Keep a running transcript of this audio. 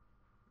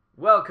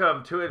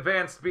Welcome to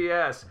Advanced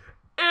B.S.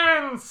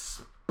 in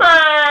space!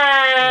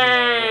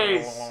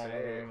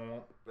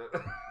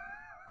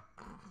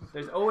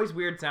 There's always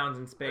weird sounds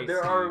in space.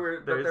 There are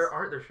weird, but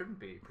there shouldn't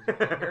be because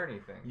you can't hear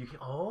anything.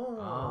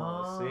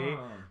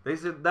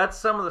 See, that's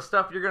some of the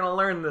stuff you're gonna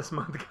learn this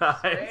month,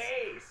 guys.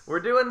 Space. We're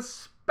doing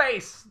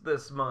space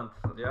this month.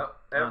 Yep,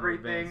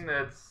 everything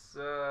that's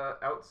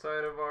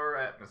outside of our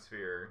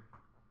atmosphere.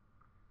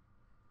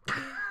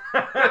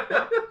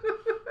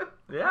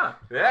 Yeah.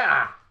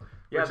 Yeah.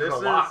 Yeah, Which is a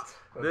lot.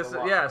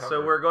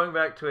 So we're going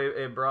back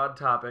to a broad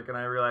topic, and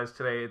I realized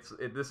today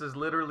this is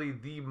literally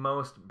the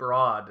most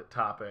broad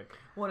topic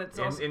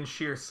in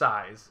sheer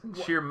size,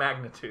 sheer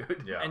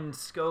magnitude, and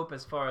scope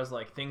as far as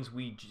like things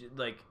we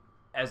like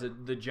as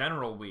the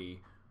general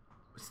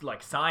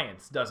like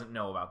science doesn't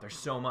know about. There's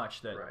so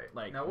much that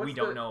we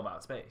don't know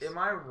about space. Am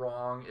I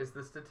wrong? Is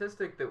the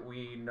statistic that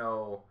we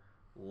know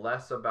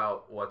less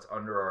about what's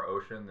under our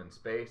ocean than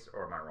space,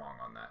 or am I wrong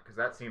on that? Because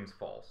that seems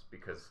false,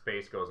 because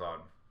space goes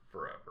on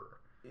forever.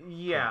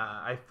 Yeah,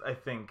 I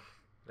think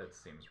that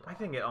seems wrong. I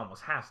think it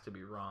almost has to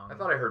be wrong. I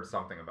thought I heard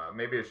something about it.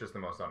 Maybe it's just the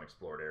most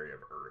unexplored area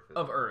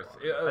of Earth.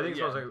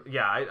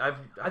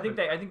 I think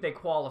I think they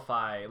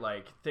qualify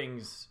like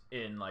things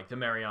in like the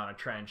Mariana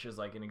Trench as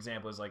like an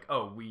example is like,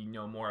 oh, we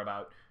know more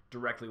about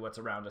directly what's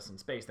around us in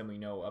space than we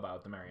know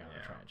about the Mariana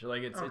Trench.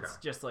 Like it's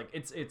just like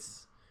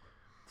it's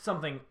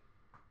something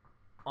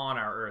on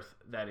our Earth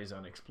that is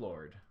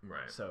unexplored.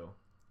 Right. So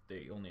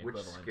the only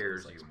equivalent Which scares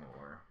is, like, you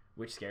more?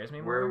 Which scares me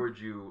more? Where would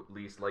you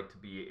least like to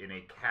be in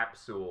a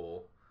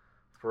capsule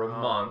for a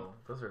month?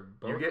 Those are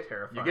both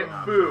terrifying. You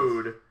get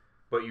food,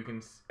 but you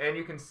can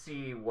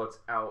see what's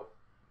out.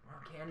 Well,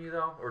 can you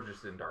though, or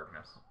just in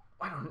darkness?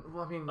 I don't.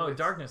 Well, I mean,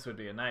 darkness would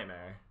be a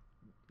nightmare.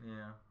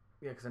 Yeah.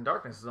 Yeah, because in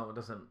darkness it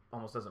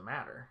almost doesn't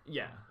matter.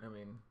 Yeah. I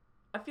mean,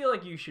 I feel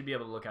like you should be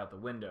able to look out the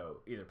window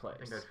either place.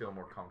 I think I'd feel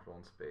more comfortable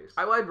in space.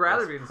 I'd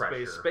rather be in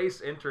pressure. space.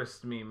 Space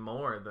interests me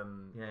more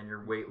than and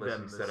you're weightless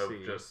instead of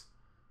just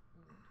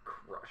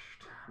crushed.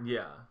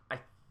 Yeah. I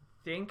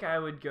think I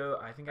would go.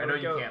 I know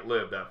you can't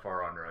live that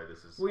far under.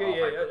 This is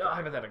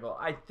hypothetical.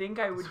 I think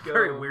I would go.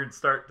 Very weird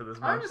start to this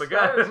month, but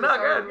it's not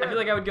good. I feel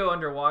like I would go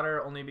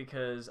underwater only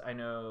because I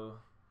know.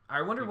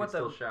 I wonder what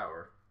still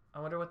shower. I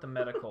wonder what the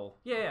medical.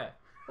 Yeah.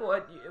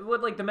 What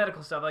like the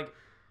medical stuff like.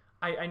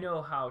 I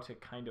know how to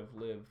kind of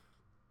live.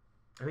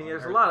 I mean,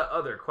 there's a lot of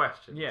other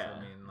questions.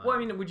 Yeah. I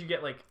mean, would you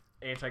get like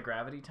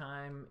anti-gravity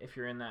time if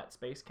you're in that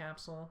space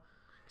capsule?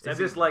 Is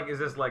this like a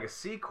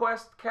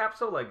Sequest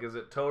capsule? Like, is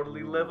it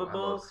totally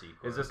livable?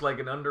 Is this like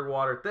an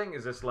underwater thing?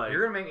 Is this like...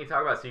 You're gonna make me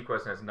talk about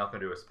Sequest and it has nothing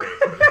to do with space.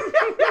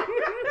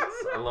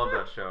 I love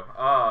that show.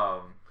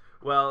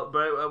 Well,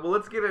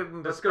 let's get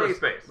into Let's space. go to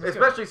space.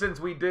 Especially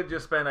since we did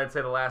just spend, I'd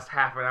say, the last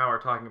half an hour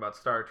talking about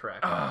Star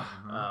Trek.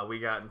 We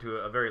got into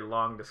a very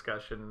long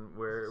discussion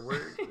where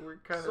we're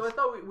kind of... So I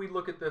thought we'd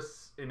look at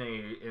this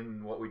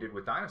in what we did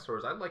with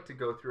dinosaurs. I'd like to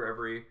go through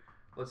every...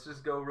 Let's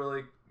just go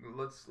really...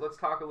 Let's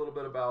talk a little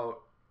bit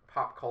about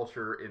pop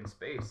culture in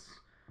space.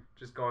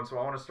 Just going... So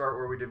I want to start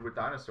where we did with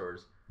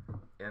dinosaurs.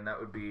 And that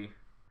would be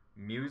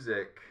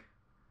music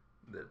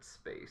that's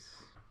space.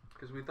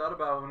 Because we thought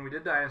about when we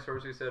did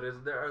dinosaurs, we said,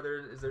 is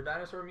there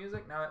dinosaur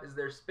music? Now, is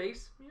there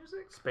space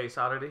music? Space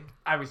Oddity?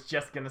 I was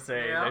just going to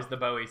say, there's the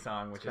Bowie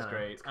song, which is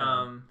great.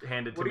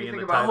 Handed to what do me you in think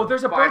the about title. Oh,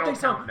 there's a birthday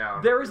song.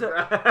 Countdown?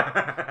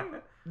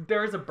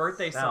 There is a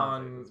birthday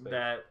song like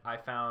that I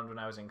found when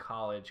I was in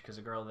college because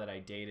a girl that I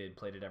dated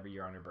played it every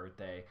year on her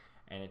birthday,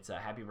 and it's a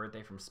Happy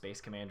Birthday from Space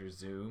Commander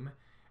Zoom.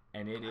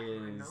 And it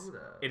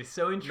is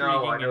so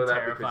intriguing and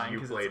terrifying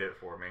because you played it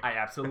for me. I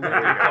absolutely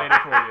played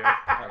it for you.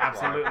 I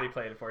absolutely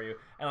played it for you.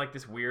 And like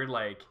this weird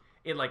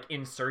it like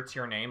inserts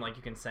your name, like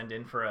you can send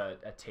in for a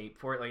tape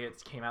for it. Like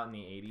it came out in the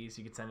 80s.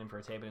 You could send in for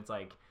a tape, and it's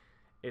like,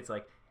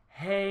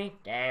 hey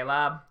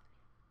Caleb,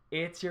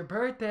 it's your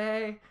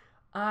birthday.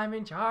 I'm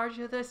in charge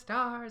of the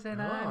stars,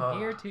 and I'm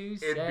here to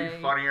say it'd be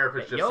funnier if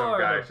it's just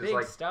some guy just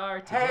like,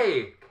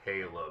 hey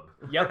Caleb.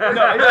 Yep.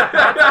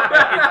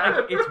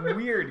 No, it's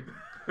weird.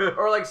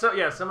 Or like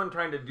someone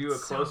trying to do a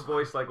close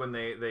voice, like when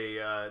they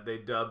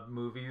dub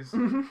movies,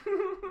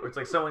 where it's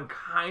like someone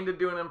kind of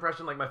doing an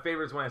impression. Like my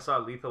favorite is when I saw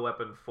Lethal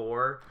Weapon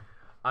 4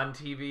 on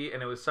TV,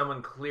 and it was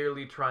someone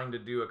clearly trying to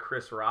do a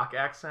Chris Rock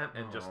accent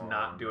and just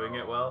not doing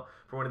it well.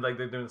 For when like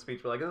they're doing the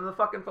speech, but like, and then the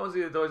fucking phones,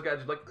 it's always guys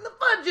just like, the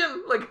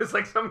fudging, like it's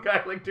like some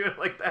guy like doing it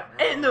like that.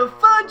 And the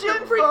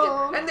fudging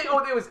phone. And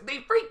they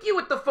freak you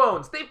with the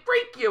phones. They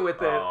freak you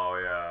with it. Oh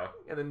yeah.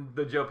 And then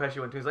the Joe Pesci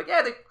one too. He's like,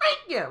 yeah, they freak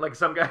you. Like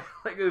some guy,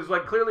 like it was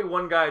like clearly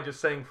one guy just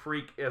saying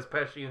freak as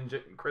Pesci and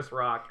Chris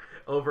Rock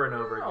over and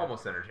over again.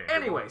 Almost entertaining.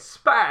 Anyway,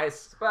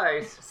 space.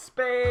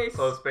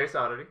 So Space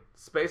Oddity.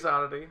 Space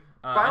Oddity.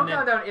 Final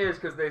Countdown is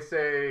because they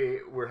say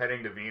we're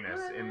heading to Venus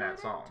in that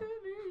song.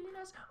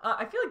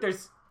 I feel like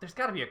there's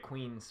got to be a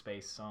Queen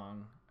space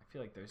song. I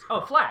feel like there's...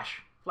 Oh,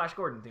 Flash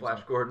Gordon theme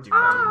song.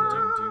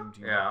 Gordon.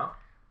 Yeah.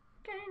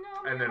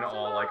 And then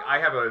all, like, I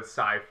have a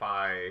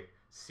sci-fi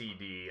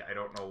CD. I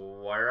don't know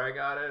where I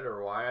got it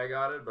or why I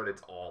got it, but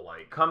it's all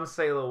like. Come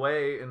Sail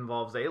Away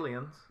involves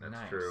aliens. That's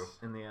Nice. true.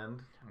 In the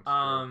end. That's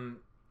true.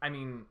 I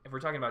mean, if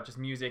we're talking about just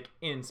music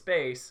in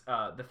space,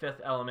 The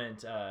Fifth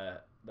Element, the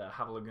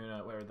Hava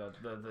Laguna, where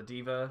the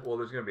diva. Well,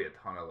 there's gonna be a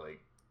ton of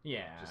like.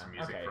 Yeah. Just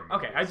music okay. from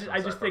Okay. I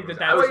movies, just think movies.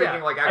 that I was that's.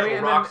 thinking like actual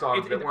rock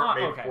songs that weren't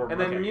made for And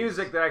movies. then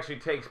music that actually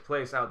takes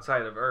place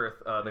outside of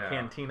Earth. The Yeah.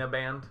 Cantina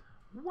Band.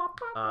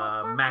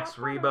 Max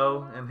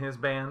Rebo and his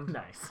band.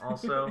 Nice.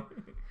 Also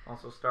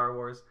Star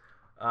Wars.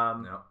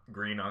 No,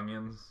 Green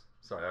Onions.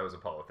 Sorry, that was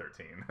Apollo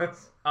 13.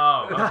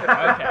 Oh. Okay.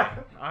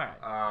 All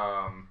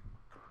right.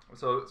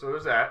 So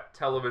there's that.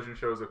 Television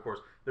shows, of course.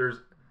 There's.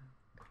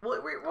 Well,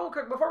 real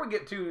quick, before we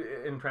get too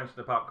entrenched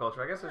into pop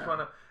culture, I guess I just want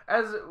to.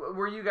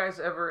 Were you guys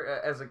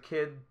ever, as a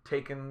kid,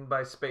 taken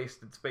by space?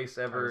 Did space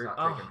ever?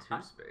 I was not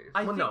taken to space.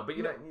 Well, no, but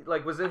you know,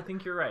 like, was I it?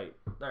 think you're right.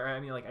 I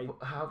mean, like,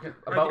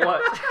 About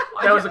what?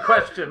 That was a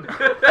question.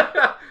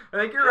 I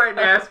think you're right in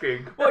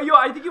asking. Well,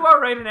 I think you are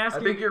right in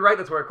asking. I think you're right.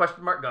 That's where a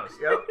question mark goes.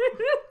 Yep.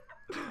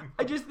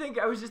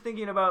 I was just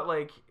thinking about,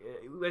 like,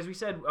 as we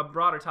said, a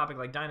broader topic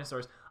like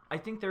dinosaurs. I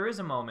think there is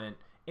a moment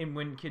in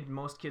when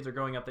most kids are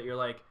growing up that you're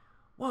like,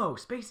 whoa,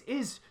 space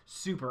is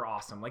super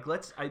awesome. Like,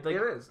 it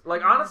is.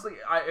 Like, honestly,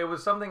 it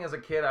was something as a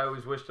kid I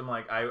always wished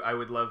I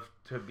would love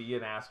to be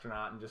an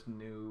astronaut and just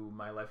knew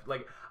my life.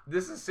 Like,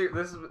 this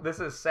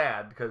is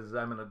sad because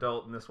I'm an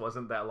adult and this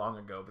wasn't that long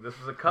ago. But this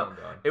was a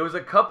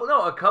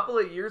couple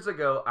of years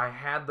ago. I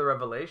had the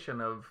revelation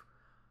of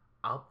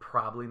I'll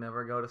probably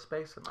never go to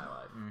space in my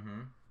life.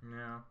 Mm-hmm.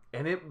 Yeah.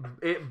 And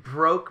it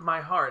broke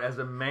my heart as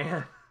a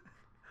man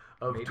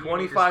of Maybe 25 you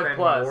need to spend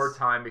plus. more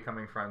time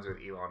becoming friends with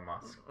Elon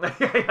Musk.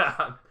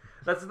 Yeah,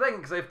 that's the thing.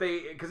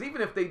 Because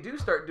even if they do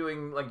start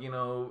doing, like,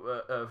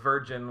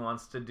 Virgin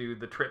wants to do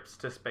the trips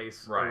to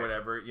space or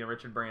whatever.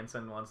 Richard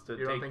Branson wants to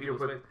take people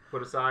to space.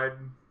 Put aside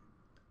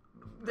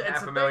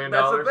That's $500,000.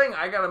 That's the thing.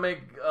 I got to make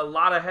a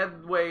lot of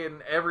headway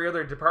in every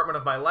other department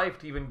of my life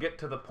to even get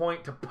to the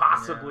point to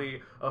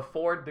possibly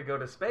afford to go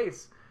to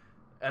space.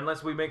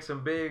 Unless we make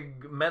some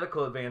big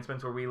medical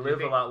advancements where we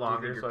live a lot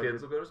longer. Do you think your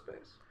kids will go to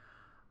space?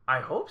 I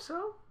hope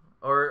so.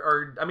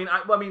 Or I mean,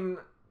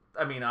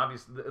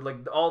 obviously, like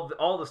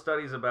all the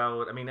studies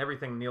about,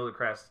 everything Neil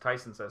deGrasse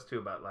Tyson says too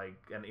about, like,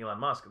 and Elon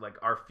Musk, like,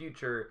 our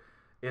future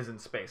is in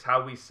space.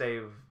 How we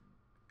save,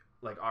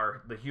 like,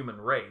 the human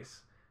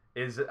race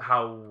is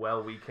how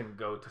well we can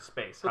go to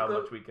space. But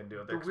much we can do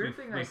it there.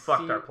 We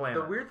fucked our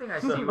planet. The weird thing I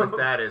see with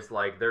that is,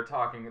 like, they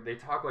talk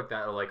like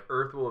that, like,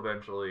 Earth will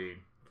eventually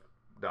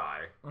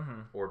die,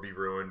 or be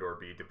ruined, or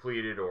be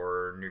depleted,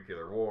 or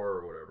nuclear war,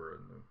 or whatever,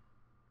 and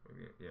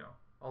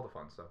all the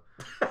fun stuff.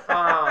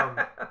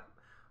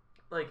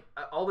 Like,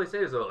 all they say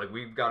is, though, like,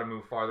 we've got to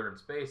move farther in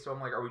space. So I'm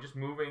like, are we just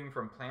moving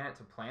from planet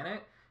to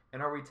planet?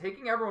 And are we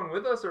taking everyone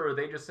with us, or are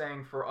they just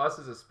saying, for us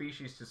as a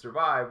species to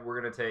survive, we're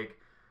going to take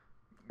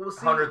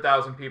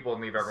 100,000 people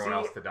and leave everyone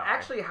else to die?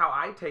 Actually, how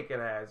I take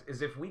it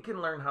is if we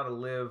can learn how to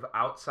live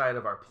outside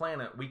of our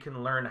planet, we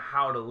can learn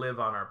how to live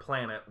on our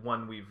planet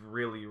when we've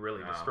really,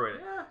 really destroyed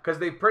it. Because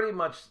they pretty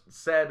much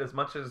said, as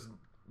much as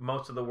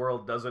most of the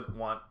world doesn't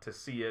want to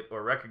see it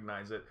or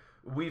recognize it,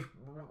 we've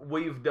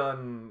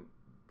done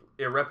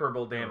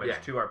irreparable damage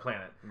to our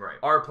planet. Right.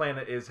 Our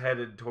planet is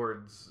headed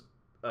towards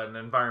an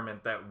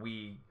environment that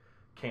we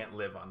can't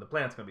live on. The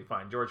planet's going to be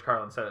fine. George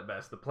Carlin said it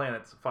best. The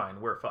planet's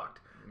fine. We're fucked.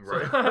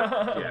 Right.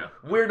 So,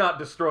 we're not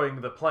destroying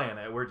the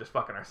planet. We're just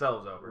fucking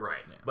ourselves over.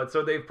 Right. Yeah. But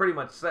so they've pretty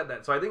much said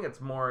that. So I think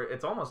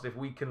it's almost, if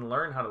we can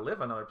learn how to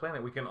live on another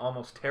planet, we can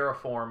almost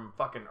terraform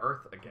fucking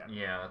Earth again.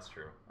 Yeah, that's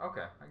true.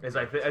 Okay. I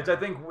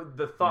think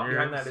the thought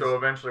behind that is... So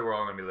eventually we're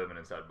all going to be living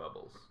inside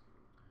bubbles.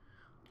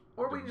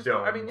 Or we just...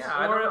 Domes. I mean, yeah,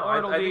 I don't know. Or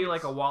it'll be think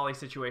like a Wall-E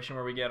situation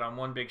where we get on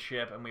one big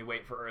ship and we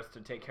wait for Earth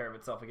to take care of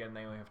itself again, and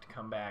then we have to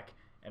come back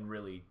and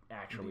really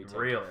actually take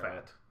real care of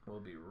fat. it. We'll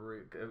be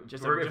real...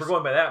 Just if we're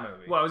going by that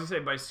movie. Well, I was going to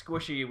say by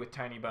squishy with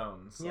tiny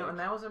bones. You know, and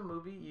that was a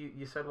movie,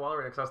 you said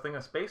Wall-E, because I was thinking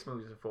of space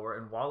movies before,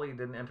 and Wall-E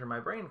didn't enter my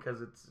brain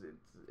because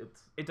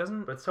it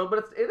doesn't... But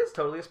it is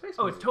totally a space movie.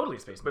 Oh, it's totally a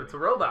space movie. But it's a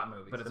robot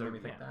movie. But so it's made me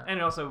think that. And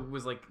it also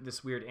was like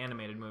this weird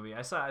animated movie.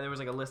 I saw, there was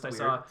like a list I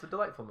saw. It's a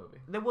delightful movie.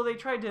 They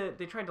tried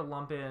to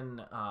lump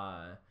in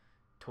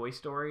Toy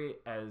Story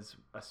as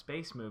a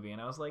space movie,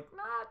 and I was like,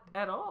 not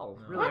at all.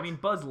 Really, What? I mean,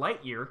 Buzz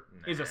Lightyear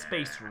is a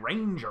space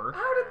ranger.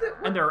 How did that...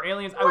 And there are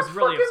aliens. I What was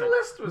really fucking upset.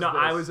 list was No,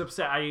 this? I was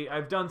upset.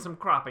 I've done some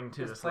cropping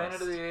to Is this Planet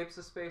list. of the Apes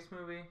a space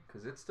movie?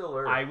 Because it's still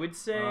Earth. I would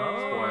say.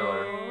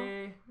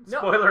 Spoiler. No.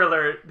 Spoiler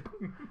alert.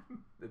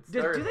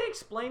 Do they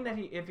explain that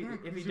if he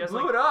does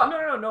blew like it up.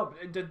 No.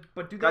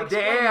 But do they God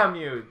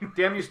explain?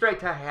 damn you straight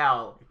to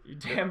hell. You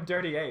damn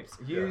dirty apes.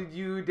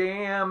 You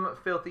damn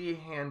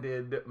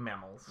filthy-handed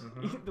mammals.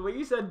 The way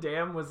you said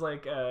 "damn" was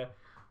like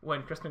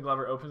when Crispin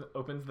Glover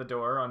opens the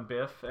door on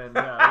Biff and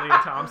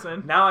Leah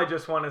Thompson. Now I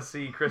just want to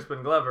see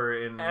Crispin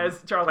Glover in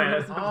As Charlton Planet,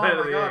 Heston. Oh Planet my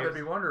of the god, Apes. that'd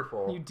be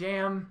wonderful. You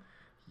damn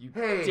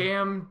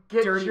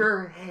Get dirty.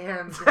 your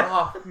hands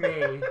off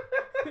me,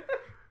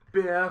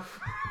 Biff.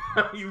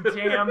 You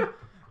damn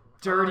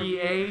dirty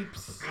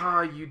apes.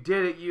 Oh, you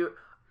did it. You...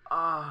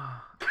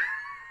 Oh.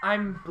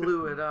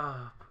 blew it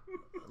up.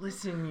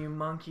 Listen, you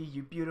monkey,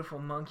 you beautiful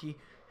monkey.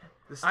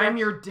 The I'm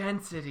your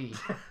density.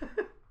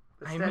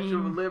 The Statue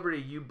of Liberty,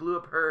 you blew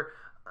up her.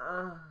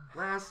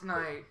 Last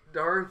night,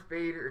 Darth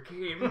Vader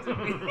came to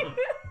me.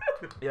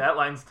 Yeah, that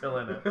line's still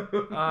in it.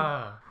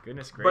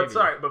 Goodness gravy. But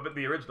sorry, but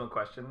the original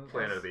question.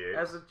 Planet of the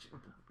Apes.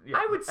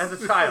 I would as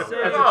a child.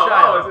 say- As a Oh,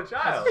 child. as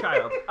a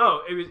child.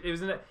 Oh, it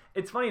was.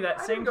 It's funny that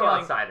I same didn't go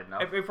feeling. outside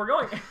enough. If we're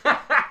going,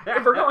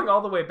 if we're going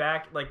all the way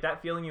back, like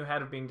that feeling you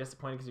had of being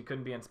disappointed because you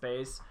couldn't be in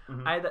space,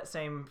 I had that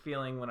same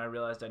feeling when I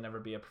realized I'd never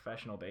be a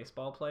professional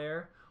baseball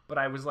player. But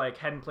I was like,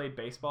 hadn't played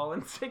baseball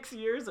in 6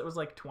 years. It was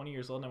like 20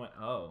 years old, and I went,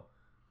 oh,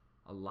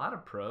 a lot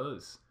of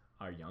pros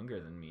are younger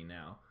than me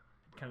now.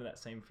 Kind of that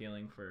same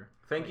feeling for.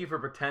 Thank you for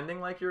pretending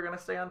like you were gonna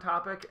stay on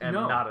topic, and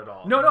No. not at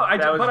all. No, I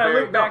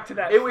look back to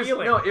that feeling.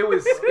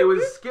 It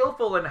was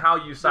skillful in how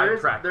you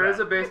sidetracked. There is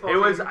a baseball. It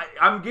team. was.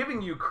 I'm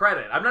giving you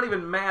credit. I'm not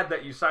even mad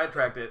that you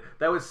sidetracked it.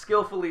 That was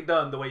skillfully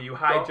done. The way you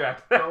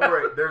hijacked. Don't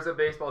worry. There's a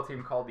baseball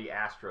team called the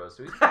Astros.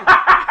 So he's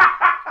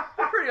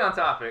pretty on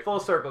topic. Full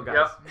circle, guys.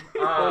 Yep.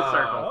 Full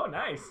circle. Oh,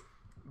 nice.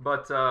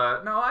 But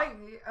no,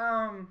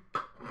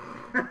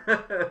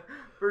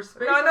 for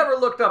space. No, I never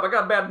looked up. I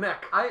got a bad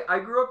neck. I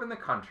grew up in the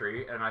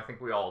country, and I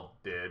think we all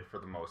did for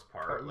the most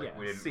part. Like yeah.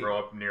 we didn't grow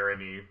up near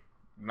any,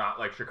 not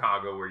like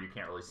Chicago where you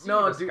can't really see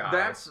No, the dude,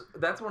 sky.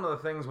 that's one of the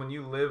things when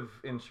you live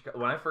in Chicago.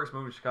 When I first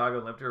moved to Chicago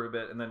and lived here a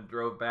bit, and then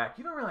drove back,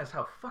 you don't realize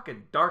how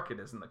fucking dark it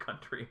is in the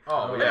country.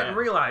 Oh, I yeah. didn't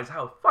realize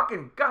how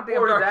fucking goddamn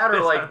Or dark that, it or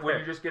is like out when there.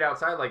 you just get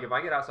outside. Like if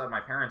I get outside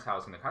my parents'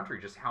 house in the country,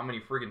 just how many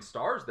friggin'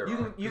 stars there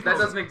are. you That can-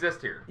 doesn't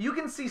exist here. You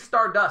can see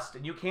stardust,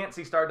 and you can't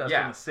see stardust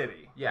Yeah. in the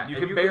city. Yeah, you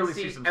and can barely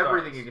see see some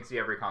everything. stars. You can see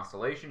every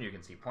constellation. You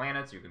can see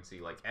planets. You can see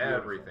like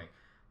everything,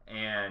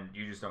 and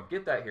you just don't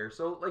get that here.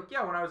 So like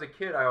yeah, when I was a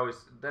kid,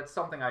 that's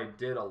something I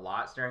did a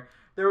lot. Staring,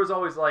 there was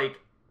always like,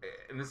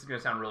 and this is gonna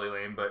sound really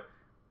lame, but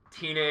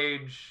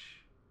teenage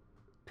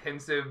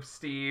pensive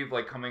Steve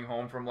like coming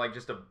home from like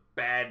just a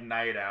bad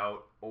night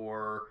out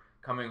or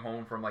coming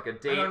home from like a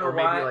date I don't know or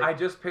maybe why. like I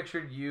just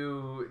pictured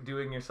you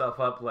doing yourself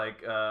up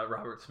like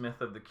Robert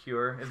Smith of The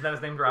Cure. Isn't that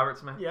his name, Robert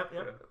Smith? Yep.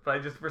 But I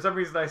just, for some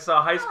reason, I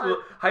saw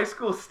high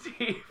school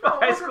Steve, No, it high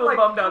wasn't school like,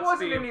 bummed it out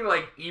wasn't Steve. any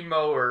like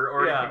emo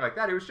or Yeah. anything like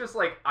that. It was just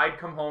like I'd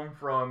come home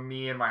from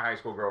me and my high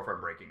school girlfriend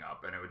breaking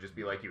up, and it would just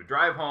be like you would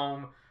drive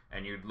home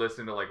and you'd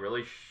listen to like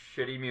really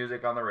shitty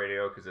music on the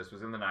radio because this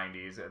was in the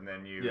 90s, and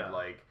then you'd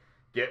like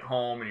get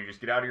home and you just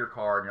get out of your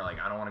car and you're like,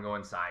 I don't want to go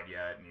inside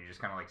yet, and you just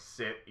kind of like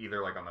sit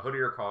either like on the hood of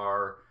your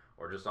car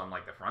or just on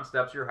like the front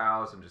steps of your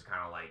house and just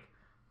kind of like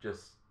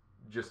just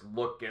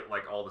look at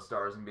like all the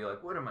stars and be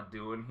like, what am I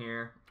doing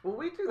here? Well,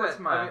 we do What's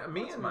that. my- I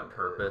mean, what's my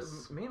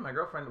purpose? Me and my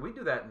girlfriend, we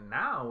do that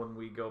now when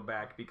we go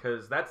back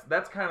because that's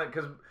kind of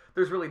because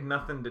there's really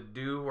nothing to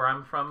do where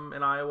I'm from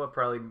in Iowa.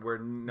 Probably where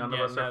none of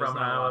us are from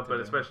in Iowa, but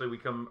especially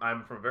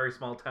I'm from a very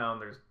small town.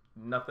 There's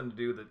nothing to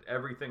do. That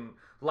everything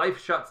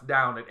life shuts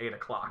down at 8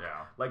 o'clock.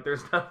 Yeah. Like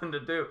there's nothing to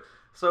do.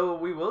 So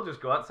we will just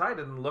go outside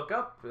and look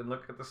up and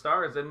look at the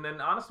stars. And then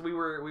honestly, we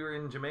were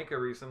in Jamaica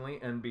recently.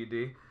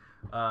 NBD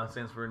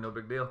stands for no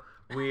big deal.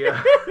 We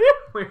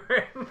we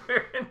were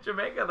in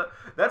Jamaica.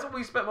 That's what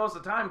we spent most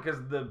of the time because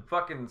the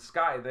fucking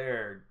sky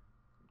there,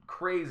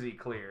 crazy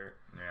clear.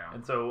 Yeah.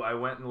 And so I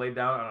went and laid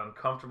down on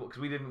uncomfortable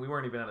because we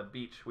weren't even at a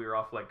beach. We were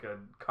off like a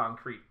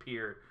concrete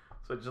pier.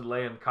 So just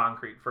lay in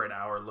concrete for an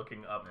hour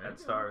looking up at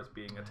stars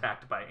being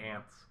attacked by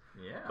ants.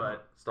 Yeah.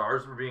 But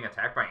stars were being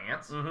attacked by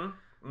ants?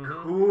 Mm-hmm.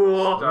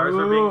 Cool.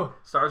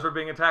 Stars were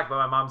being attacked by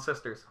my mom's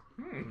sisters.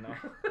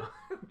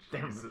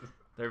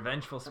 They're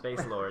vengeful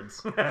space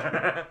lords.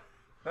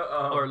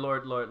 Uh-oh. Or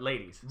lord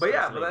ladies. But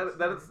yeah, Space but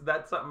ladies.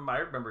 that's something I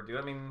remember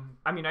doing.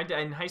 I mean,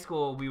 in high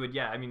school, we would,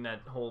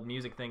 that whole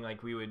music thing,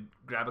 like, we would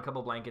grab a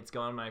couple blankets,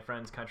 go in my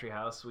friend's country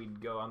house,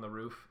 we'd go on the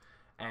roof,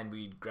 and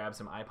we'd grab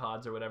some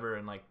iPods or whatever,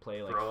 and, like,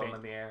 play, like, Throw them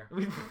in the air.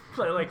 we'd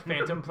play, like,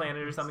 Phantom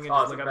Planet or something, and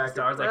Toss just look it up the back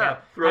stars, up.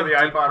 like, Throw have the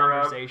deep iPod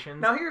around.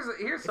 conversations. Now here's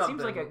it something.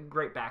 seems like a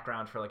great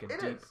background for, like, a It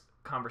deep is.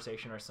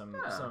 conversation or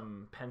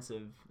some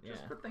pensive,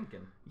 Just for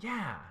thinking.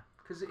 Yeah.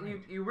 Because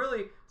you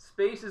really,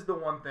 space is the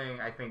one thing,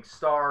 I think,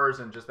 stars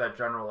and just that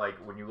general, like,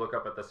 when you look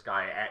up at the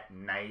sky at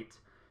night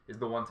is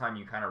the one time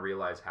you kind of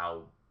realize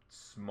how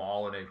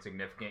small and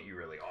insignificant you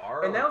really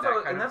are. And like, that's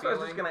what kind I of was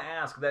just gonna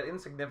ask. That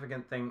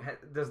insignificant thing,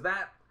 does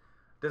that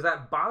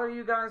bother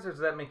you guys, or does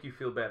that make you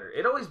feel better?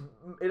 It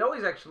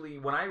always actually,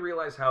 when I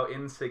realize how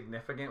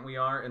insignificant we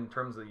are in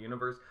terms of the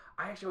universe,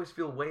 I actually always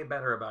feel way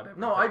better about it.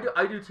 No, I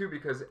do too,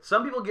 because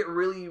some people get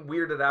really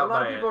weirded out by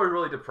it. a lot of people are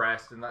really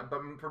depressed, and that,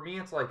 but for me,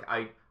 it's like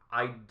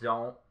I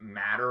don't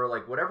matter.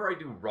 Like whatever I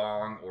do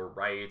wrong or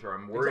right, or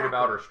I'm worried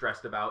about or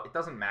stressed about, it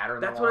doesn't matter.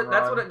 In that's the long what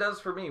that's run. what it does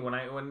for me. When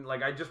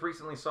I just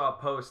recently saw a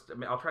post. I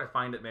mean, I'll try to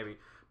find it maybe,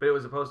 but it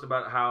was a post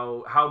about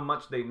how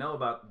much they know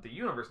about the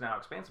universe now, how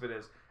expansive it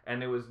is,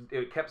 and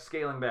it kept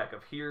scaling back.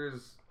 Of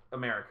here's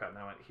America, and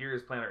I went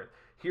here's planet Earth,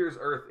 here's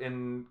Earth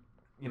in.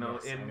 You know,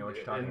 Yes, I know what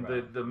you're talking in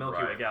about. the Milky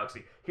Way Right.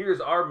 galaxy.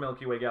 Here's our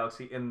Milky Way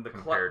galaxy in the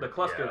cluster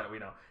yeah. that we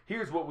know.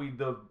 Here's what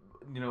the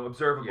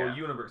observable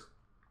universe.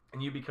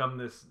 and you become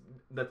this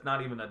that's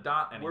not even a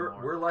dot anymore.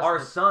 We're less Our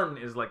than, sun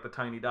is like the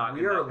tiny dot.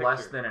 we in are that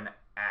less picture. than an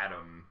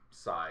atom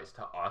size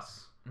to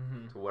us,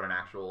 to what an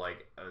actual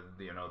like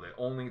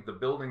the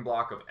building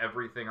block of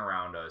everything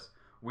around us.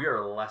 We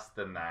are less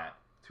than that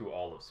to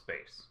all of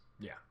space.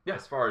 Yeah.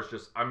 As far as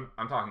just I'm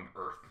talking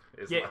Earth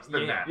is less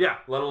than that. Yeah.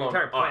 Let alone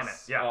entire planet.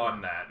 us Yeah.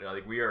 on that.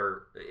 Like we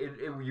are.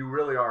 You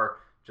really are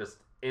just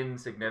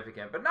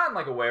insignificant, but not in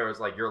like a way where it's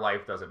like your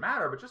life doesn't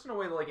matter, but just in a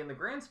way that like in the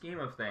grand scheme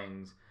of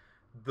things,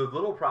 the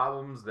little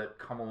problems that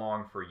come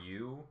along for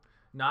you.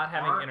 Not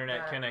having Aren't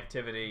internet that-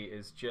 connectivity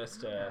is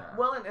just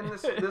Well, and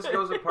this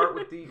goes apart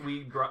with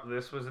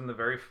this was in the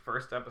very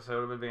first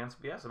episode of Advanced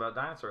B.S. about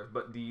dinosaurs,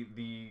 but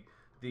the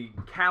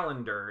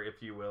calendar,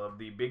 if you will, of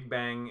the Big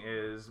Bang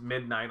is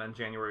midnight on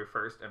January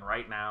 1st, and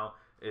right now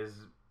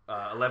is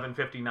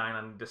 11:59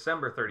 on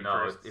December 31st.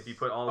 No, if you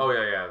put all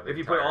if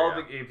you put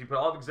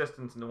all of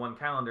existence into one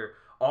calendar,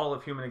 all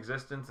of human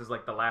existence is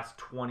like the last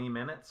 20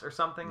 minutes or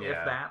something, Yeah.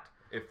 if that.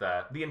 If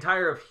that. The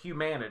entire of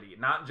humanity,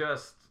 not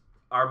just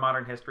our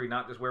modern history,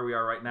 not just where we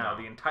are right now.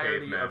 No, the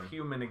entirety cavemen. of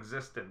human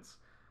existence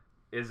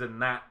is in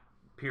that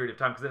period of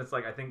time. Because then it's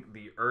like I think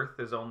the Earth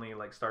is only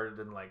like started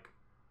in like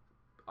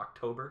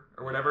October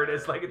or whatever it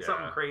is. Like it's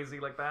something crazy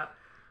like that.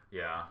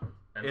 Yeah.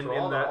 And In- so in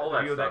all that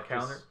that view of that stuff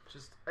calendar.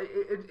 just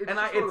it's And just I-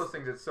 one of it's- those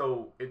things.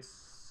 It's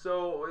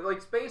so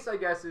like space. I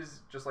guess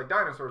is just like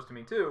dinosaurs to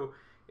me too.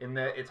 In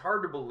that it's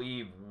hard to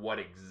believe what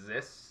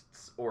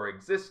exists or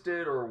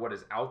existed or what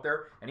is out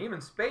there, and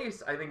even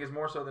space I think is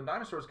more so than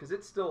dinosaurs because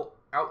it's still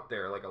out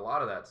there. Like a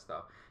lot of that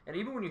stuff, and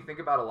even when you think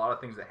about a lot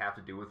of things that have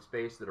to do with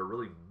space that are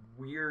really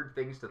weird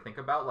things to think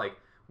about, like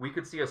we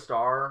could see a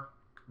star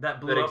That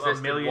blew that up existed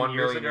 1 million, 1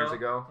 years million ago. years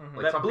ago. Mhm.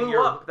 Like That something blew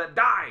you're- up. That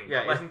died.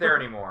 Yeah, Like- isn't there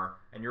anymore,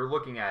 and you're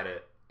looking at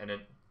it, and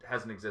it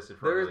hasn't existed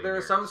for a million There are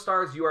years. some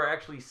stars you are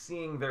actually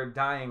seeing their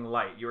dying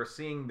light. You are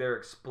seeing their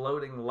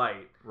exploding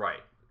light.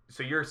 Right.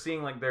 So you're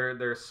seeing like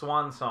their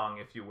swan song,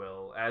 if you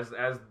will, as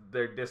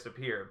they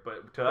disappear.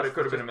 But to us, But it could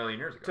have it's been a million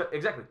years ago.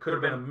 exactly could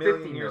have been a 50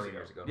 million million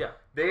years ago. ago.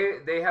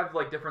 Yeah. They have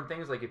like different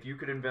things. Like if you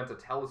could invent a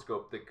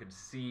telescope that could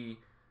see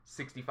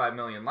 65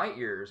 million light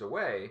years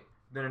away,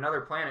 then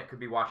another planet could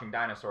be watching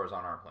dinosaurs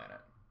on our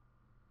planet.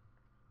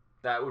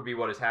 That would be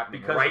what is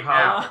happening Because right of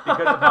how, now.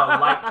 because of how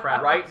light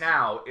travels. Right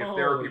now, if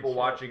there are Holy people shit.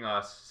 watching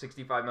us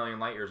 65 million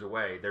light years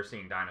away, they're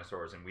seeing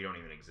dinosaurs and we don't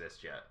even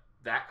exist yet.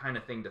 That kind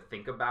of thing to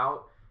think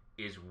about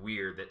is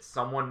weird that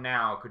someone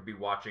now could be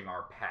watching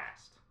our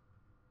past.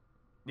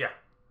 Yeah.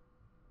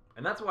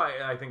 And that's why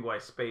I think why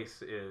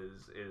space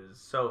is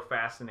so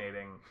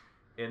fascinating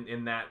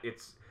in that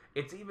it's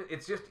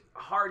just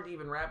hard to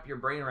even wrap your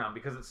brain around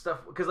because it's stuff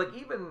because like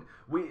even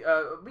me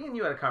and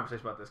you had a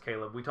conversation about this,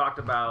 Caleb. We talked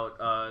about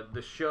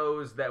the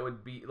shows that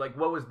would be like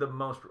what was the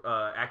most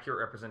accurate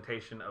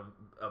representation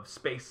of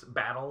space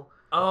battle.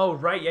 Oh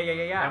right,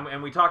 yeah.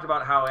 And we talked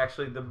about how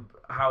actually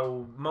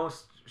how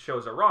most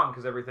shows are wrong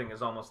because everything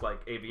is almost like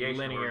aviation,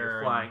 where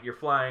Linear you're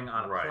flying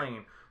on a Right.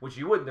 plane, which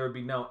you wouldn't. There would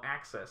be no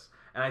access.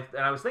 And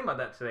I was thinking about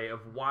that today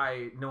of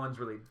why no one's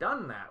really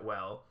done that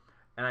well.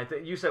 And I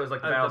think you said it was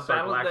like the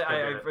Battlestar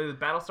Galactica. The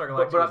Battlestar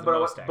But, Galactica was the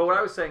most but what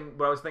I accurate.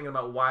 was thinking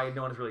about why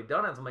no one's really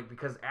done it, is I'm like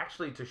because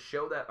actually to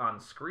show that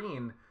on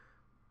screen,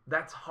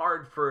 that's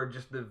hard for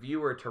just the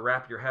viewer to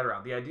wrap your head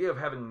around. The idea of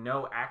having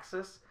no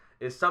access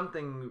is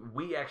something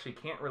we actually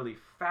can't really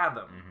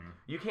fathom. Mm-hmm.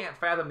 You can't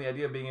fathom the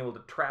idea of being able to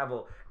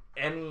travel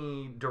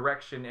any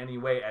direction, any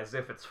way, as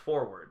if it's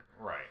forward.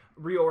 Right.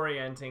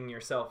 Reorienting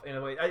yourself in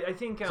a way. I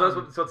think.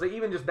 So it's like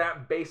even just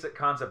that basic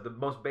concept. The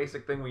most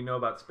basic thing we know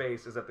about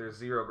space is that there's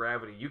zero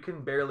gravity. You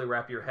can barely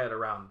wrap your head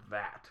around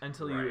that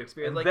until you Right.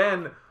 experience, and like,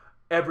 then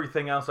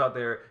everything else out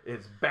there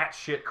is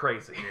batshit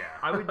crazy.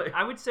 Yeah.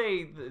 I would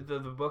say the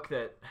book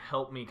that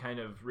helped me kind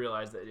of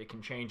realize that it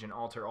can change and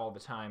alter all the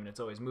time and it's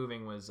always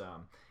moving was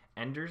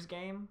Ender's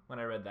Game. When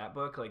I read that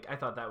book, like I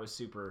thought that was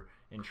super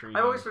intriguing.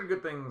 I've always heard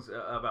good things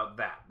about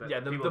that. yeah,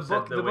 the people have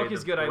book said the way book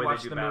is good. I way they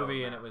watched do the battle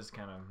movie in and that. it was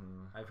kind of.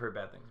 I've heard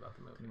bad things about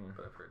the movie, Mm.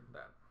 but I've heard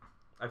that.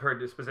 I've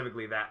heard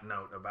specifically that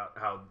note about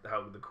how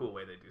the cool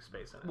way they do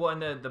space in it. Well,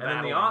 and the and then the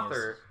battling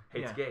author is,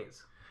 hates yeah.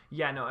 gays.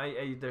 Yeah, no,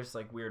 I there's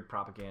like weird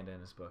propaganda in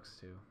his books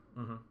too.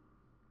 Mm-hmm.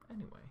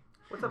 Anyway,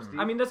 What's up, Steve?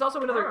 I mean, that's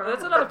also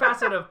another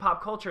facet of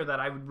pop culture that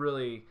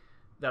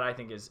I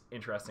think is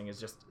interesting is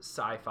just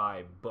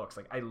sci-fi books.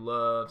 Like I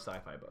love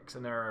sci-fi books,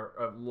 and there are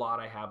a lot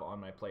I have on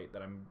my plate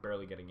that I'm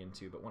barely getting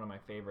into. But one of my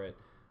favorite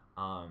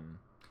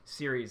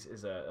series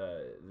is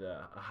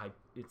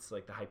it's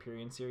like the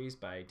Hyperion series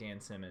by Dan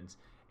Simmons.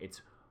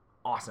 It's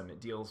awesome. It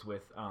deals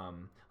with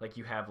like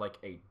you have like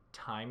a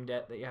time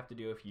debt that you have to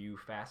do if you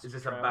fast is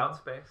this travel. about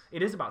space?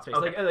 It is about space.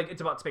 Okay. Like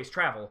it's about space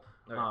travel.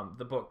 Okay.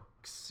 The book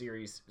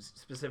series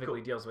specifically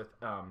Cool. deals with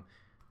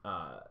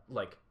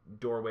like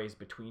doorways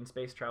between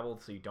space travel,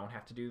 so you don't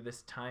have to do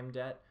this time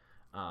debt.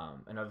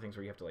 And other things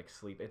where you have to like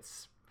sleep.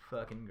 It's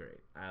fucking great.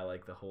 I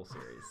like the whole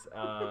series.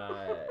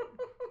 I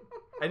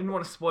didn't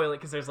want to spoil it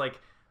because there's like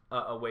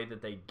a way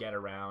that they get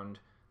around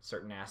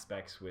certain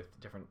aspects with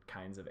different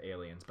kinds of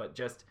aliens, but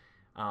just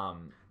Now,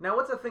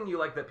 what's a thing you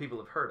like that people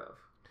have heard of?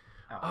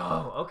 Alf.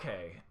 Oh,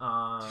 okay.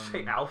 Did you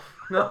say Alf?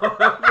 No.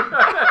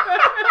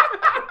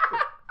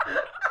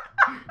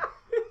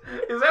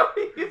 Is that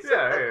what you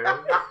said? Yeah.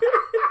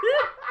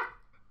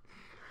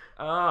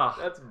 Oh,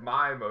 That's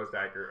my most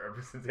accurate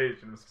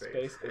representation of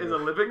space. Is a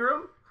living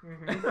room?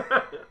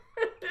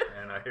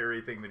 And a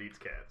hairy thing that eats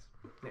cats.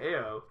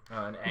 Ayo.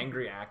 And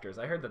angry actors.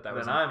 I heard that Then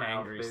was I'm an Alf,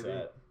 angry baby.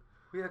 set.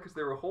 Yeah, because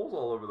there were holes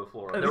all over the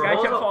floor. The There were guy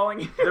holes kept all-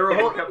 falling. There were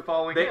holes. kept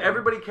falling in.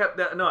 Everybody kept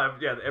that. No,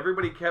 yeah,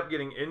 everybody kept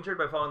getting injured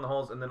by falling in the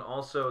holes, and then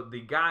also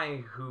the guy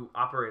who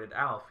operated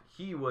Alf,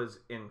 he was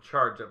in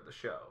charge of the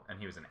show, And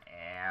he was an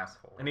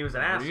asshole. and he was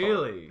an asshole.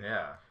 Really?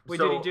 Yeah. Wait,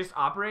 So- did he just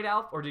operate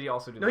Alf, or did he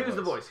also do No, the he was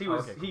the voice. He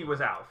was Okay, cool. he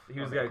was Alf. He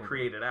was the Okay, guy who cool.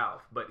 created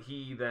Alf, but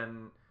he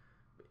then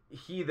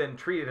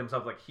treated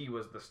himself like he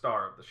was the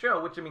star of the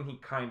show, which I mean he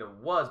kind of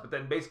was, but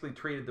then basically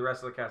treated the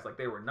rest of the cast like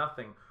they were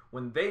nothing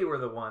when they were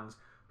the ones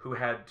who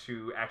had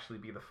to actually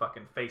be the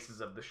fucking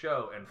faces of the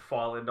show and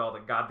fall into all the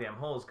goddamn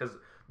holes because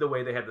the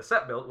way they had the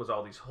set built was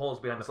all these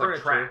holes behind It's the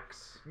like furniture.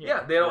 tracks.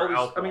 Yeah, they had all Where these.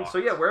 Alf I mean, so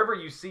walks. yeah, wherever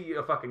you see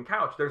a fucking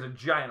couch, there's a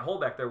giant hole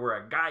back there where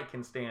a guy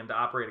can stand to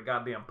operate a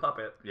goddamn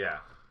puppet. Yeah.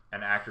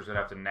 And actors would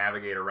have to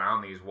navigate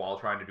around these while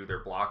trying to do their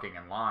blocking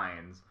and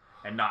lines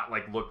and not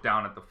like look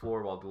down at the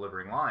floor while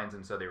delivering lines,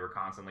 and so they were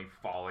constantly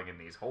falling in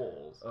these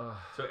holes. Ugh.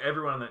 So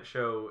everyone on that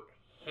show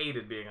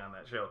hated being on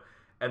that show.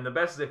 And the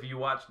best is if you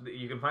watch,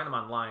 you can find them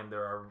online.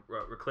 There are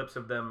clips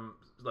of them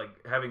like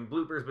having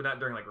bloopers, but not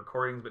during like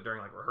recordings, but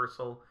during like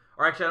rehearsal.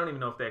 Or actually, I don't even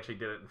know if they actually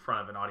did it in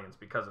front of an audience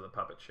because of the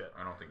puppet shit.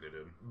 I don't think they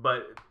did.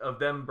 But of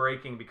them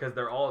breaking because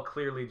they're all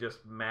clearly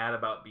just mad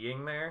about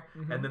being there,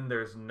 and then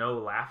there's no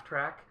laugh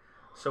track.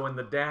 So when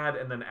the dad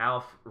and then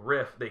Alf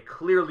riff, they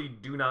clearly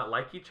do not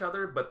like each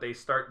other, but they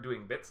start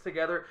doing bits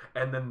together,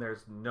 and then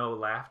there's no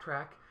laugh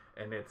track,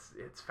 and it's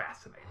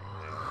fascinating.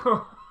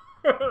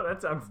 That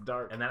sounds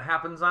dark. And that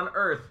happens on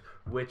Earth,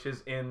 which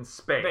is in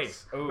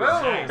space. Ooh, Boom!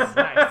 nice,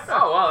 nice.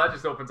 Oh wow, that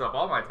just opens up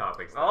all my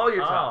topics. then. All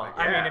your Oh, topics.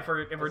 I mean, Yeah. if we're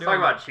Let's doing talk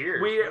about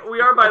Cheers.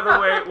 We are by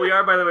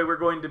the way we're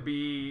going to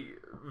be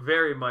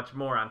very much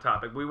more on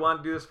topic. We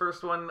want to do this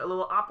first one a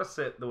little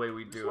opposite the way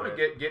we just do want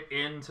it. to get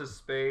into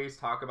space,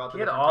 talk about the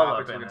Get different all up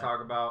topics we in can it.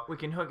 talk about. we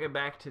can hook it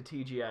back to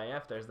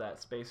TGIF. There's that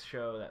space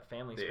show, that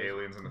family The space.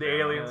 aliens and the The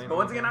family. aliens, but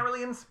once again, not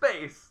really in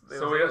space. So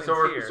Those we're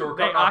aliens here. cutting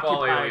They off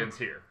all occupied- aliens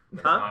here.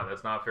 Huh?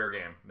 That's not fair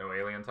game. No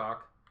alien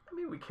talk. I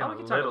mean, we can, we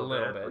can talk a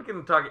little bit. We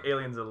can talk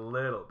aliens a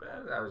little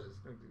bit. That was just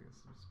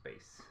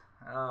space.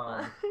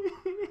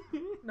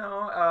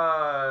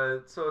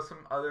 No. So some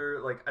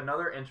other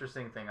another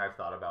interesting thing I've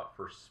thought about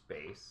for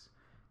space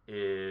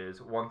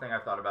is one thing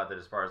I've thought about that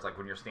as far as like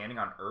when you're standing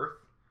on Earth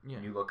Yeah.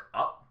 and you look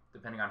up,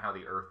 depending on how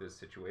the Earth is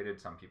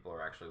situated, some people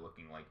are actually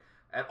looking like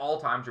at all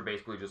times you're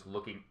basically just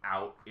looking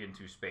out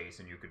into space,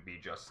 and you could be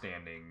just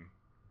standing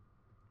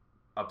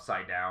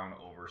upside down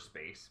over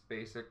space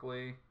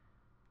basically.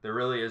 There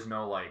really is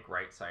no like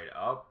right side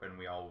up, and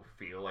we all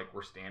feel like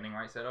we're standing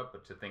right side up,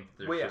 but to think that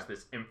there's Well, yeah. just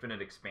this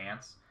infinite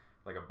expanse,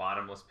 like a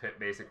bottomless pit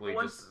basically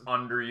Once- just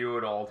under you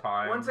at all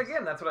times. Once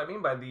again, that's what I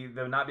mean by the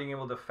not being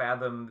able to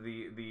fathom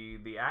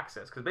the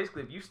axis. Because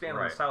basically, if you stand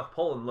on Right. the South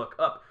Pole and look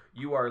up,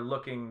 you are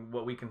looking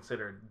what we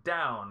consider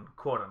down,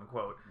 quote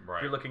unquote.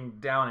 Right. You're looking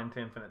down into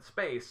infinite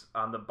space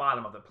on the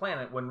bottom of the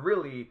planet, when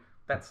really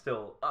that's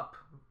still up.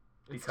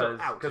 It's still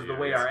Because out. the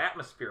way our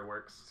atmosphere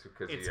works.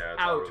 because It's all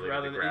out related to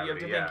rather than you have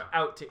to gravity, think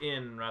out to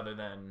in rather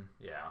than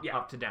yeah. Yeah.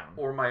 up to down.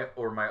 Or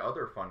my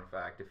other fun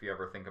fact, if you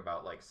ever think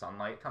about like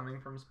sunlight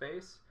coming from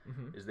space,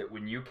 Mhm. is that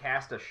when you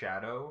cast a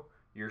shadow,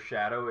 your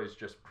shadow is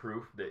just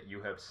proof that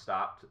you have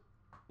stopped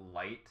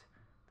light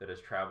that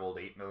has traveled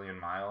 8 million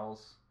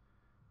miles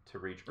to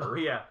reach Earth. Oh,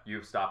 yeah.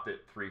 You've stopped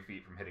it 3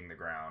 feet from hitting the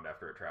ground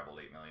after it traveled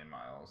 8 million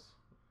miles.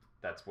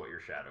 That's what your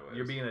shadow is.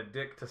 You're being a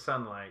dick to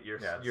sunlight. You're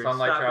sunlight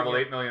stopping traveled it.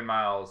 8 million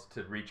miles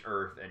to reach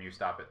Earth, and you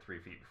stop it 3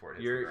 feet before it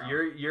hits the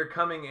ground. You're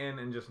coming in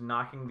and just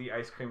knocking the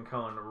ice cream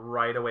cone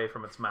right away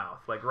from its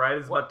mouth. Like right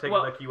as it's about to take a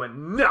Well- lick, you went,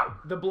 no!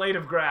 The blade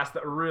of grass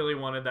that really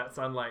wanted that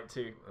sunlight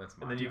to That's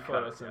And then my you job.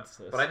 cut it,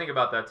 photosynthesis. But I think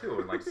about that too.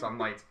 When like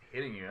sunlight's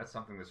hitting you, that's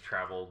something that's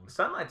traveled.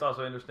 Sunlight's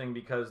also interesting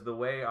because the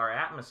way our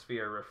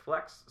atmosphere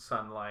reflects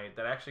sunlight,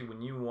 that actually when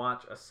you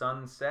watch a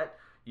sunset,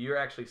 you're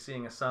actually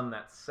seeing a sun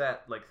that's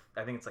set like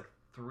I think it's like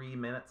 3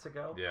 minutes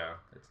ago. Yeah,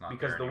 it's not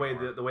Because there the way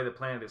anymore. the way the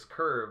planet is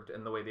curved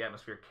and the way the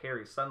atmosphere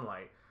carries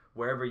sunlight,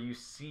 wherever you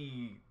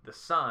see the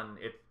sun,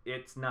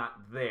 it's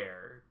not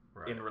there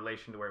Right. in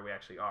relation to where we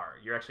actually are.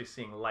 You're actually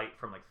seeing light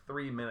from like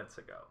 3 minutes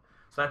ago.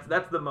 So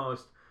that's the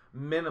most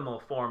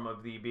minimal form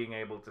of the being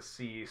able to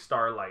see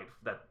starlight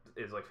that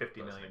is like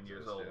 50 Those million things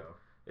years exist, old.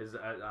 yeah. Is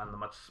on the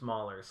much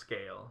smaller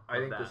scale. I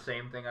of think the that.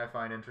 same thing I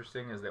find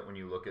interesting is that when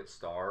you look at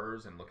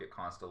stars and look at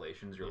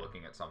constellations, you're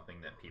looking at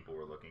something that people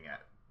were looking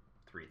at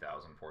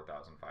 3,000,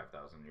 4,000,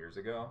 5,000 years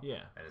ago.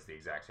 Yeah. And it's the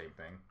exact same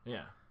thing.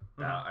 Yeah.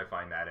 I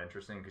find that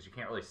interesting because you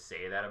can't really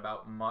say that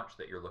about much,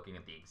 that you're looking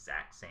at the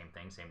exact same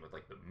thing. Same with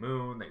like the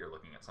moon, that you're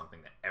looking at something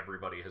that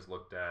everybody has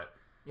looked at.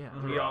 Yeah.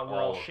 Mhm. We all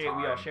All the we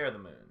all time. share the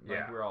moon. Like,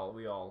 Yeah.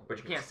 we all. But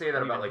you like, can't say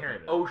that we've about like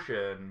inherited the it.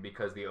 ocean,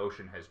 because the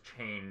ocean has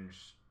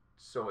changed.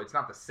 So it's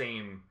not the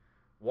same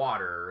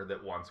water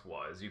that once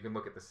was. You can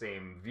look at the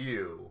same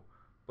view,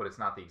 but it's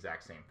not the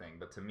exact same thing.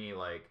 But to me,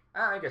 like,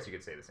 I guess you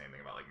could say the same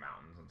thing about like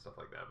mountains and stuff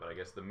like that. But I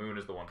guess the moon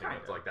is the one thing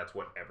that's like, that's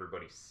what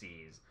everybody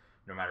sees.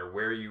 No matter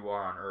where you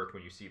are on Earth,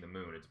 when you see the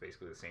moon, it's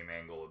basically the same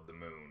angle of the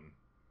moon.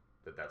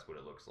 That's what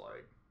it looks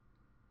like.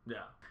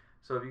 Yeah.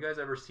 So have you guys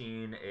ever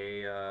seen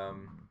a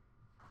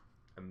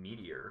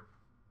meteor?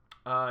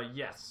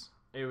 Yes.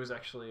 It was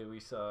actually, we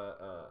saw,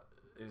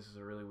 it was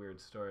a really weird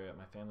story at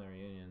my family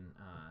reunion.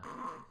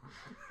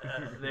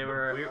 They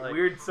were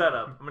weird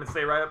setup. I'm gonna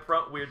say right up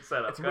front, weird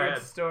setup. It's a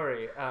weird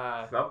story.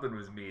 Something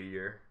was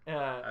meteor.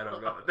 I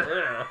don't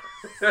know.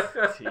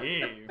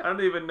 Steve. I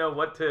don't even know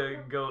what to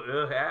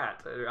go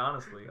at.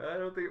 Honestly, I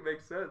don't think it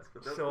makes sense.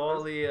 But that's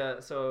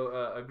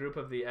a group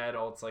of the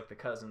adults, like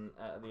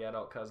the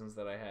adult cousins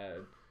that I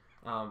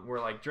had, were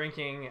like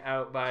drinking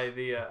out by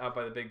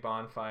the big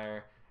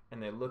bonfire,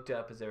 and they looked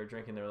up as they were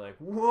drinking. They were like,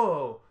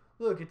 "Whoa!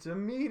 Look, it's a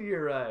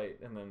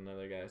meteorite!" And then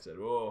another guy said,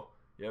 "Whoa,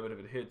 yeah, but if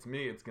it hits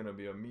me, it's gonna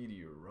be a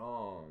meteor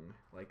wrong."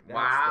 Like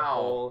that's the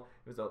whole.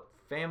 It was a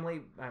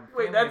family.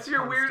 Wait, that's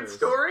your weird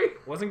story?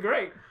 Wasn't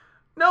great.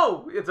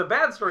 No, it's a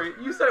bad story.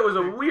 You said it was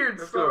a weird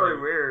That's story.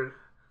 really weird.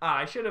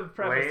 I should have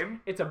prefaced.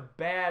 Lame? It's a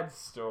bad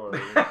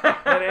story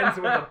that ends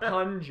with a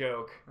pun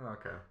joke.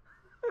 Okay.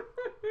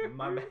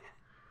 My bad.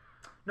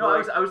 No,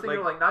 Well, I was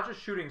thinking like not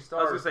just shooting I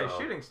stars. was gonna say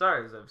shooting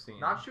stars. I've seen.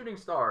 Not shooting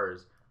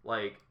stars,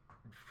 like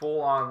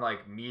full on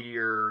like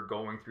meteor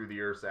going through the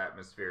Earth's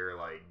atmosphere,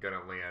 like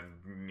gonna land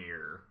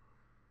near.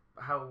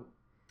 How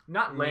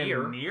Not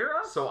land near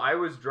us? So I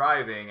was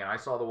driving and I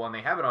saw the one.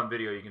 They have it on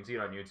video. You can see it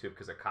on YouTube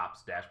because a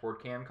cop's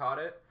dashboard cam caught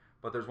it.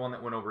 But there's one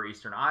that went over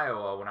eastern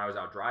Iowa when I was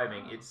out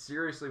driving. It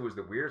seriously was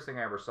the weirdest thing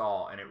I ever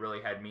saw, and it really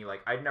had me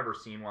like, I'd never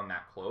seen one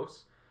that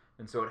close,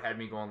 and so it had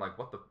me going like,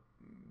 what the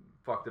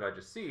fuck did I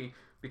just see?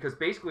 Because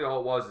basically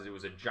all it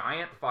was a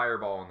giant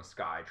fireball in the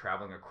sky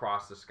traveling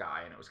across the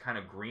sky, and it was kind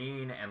of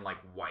green and like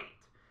white.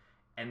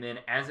 And then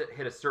as it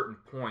hit a certain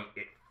point,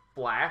 it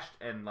flashed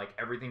and like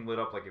everything lit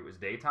up like it was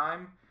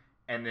daytime,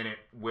 and then it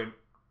went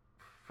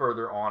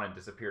further on and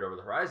disappeared over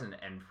the horizon.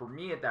 And for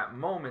me at that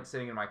moment,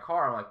 sitting in my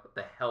car, I'm like, what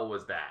the hell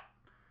was that?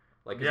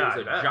 Like, 'cause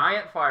it was a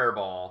giant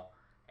fireball,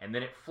 and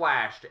then it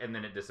flashed, and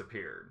then it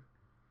disappeared.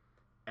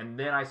 And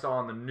then I saw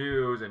on the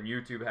news, and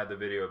YouTube had the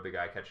video of the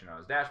guy catching it on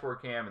his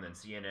dashboard cam, and then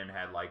CNN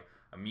had like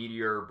a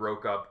meteor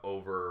broke up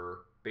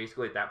over,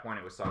 basically at that point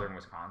it was southern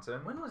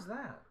Wisconsin. When was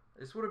that?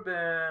 This would have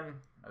been,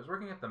 I was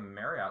working at the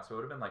Marriott, so it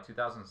would have been like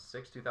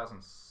 2006,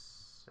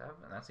 2007.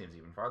 That seems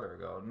even farther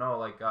ago. No,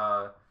 like,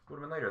 it would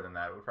have been later than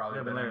that. It would probably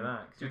have been later than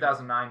that.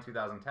 2009,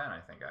 2010, I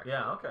think, actually.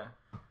 Yeah, okay.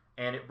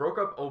 And it broke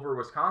up over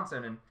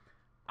Wisconsin, and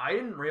I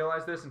didn't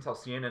realize this until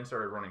CNN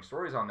started running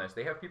stories on this.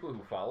 They have people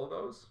who follow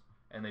those,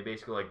 and they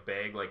basically like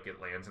beg, like it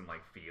lands in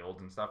like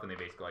fields and stuff, and they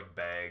basically like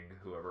beg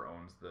whoever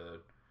owns the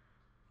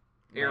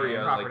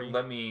area, like,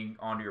 let me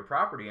onto your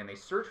property, and they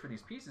search for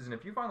these pieces. And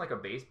if you find like a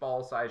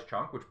baseball-sized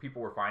chunk, which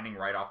people were finding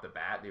right off the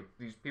bat,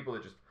 these people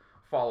that just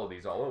follow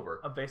these all over.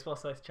 A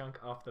baseball-sized chunk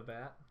off the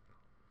bat?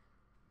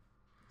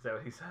 Is that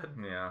what he said?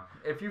 Yeah.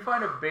 If you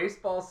find a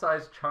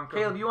baseball-sized chunk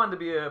Caleb, you wanted to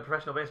be a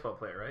professional baseball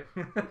player,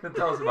 right?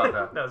 Tell us about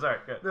that. No, sorry.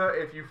 Good. No,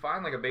 if you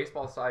find like a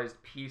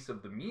baseball-sized piece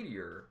of the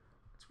meteor,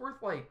 it's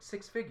worth like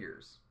 6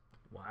 figures.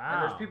 Wow.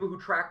 And there's people who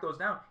track those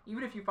down.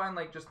 Even if you find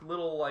like just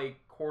little like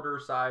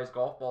quarter-size,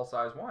 golf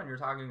ball-size one, you're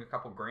talking a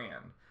couple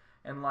grand.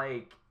 And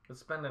like, let's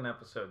spend an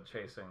episode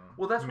chasing.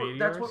 Well, that's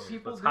what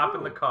people Let's do. hop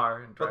in the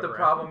car and drive But the around.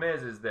 problem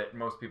is that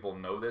most people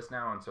know this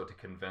now, and so to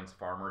convince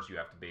farmers, you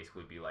have to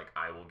basically be like,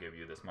 I will give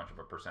you this much of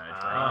a percentage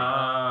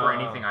for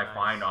anything I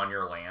find on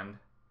your land.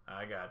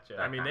 I gotcha.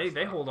 I mean,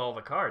 they hold all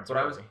the cards.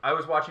 But really. I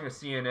was watching a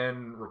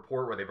CNN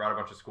report where they brought a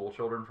bunch of school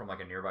children from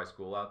like a nearby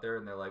school out there,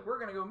 and they're like, we're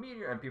gonna go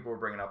meteor, and people were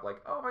bringing up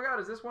like, oh my god,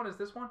 is this one?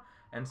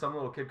 And some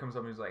little kid comes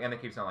up and he's like, and they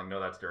keep saying like,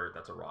 no, that's dirt,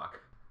 that's a rock.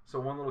 So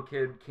one little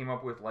kid came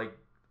up with like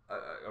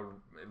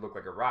it looked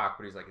like a rock,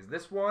 but he's like, is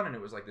this one? And it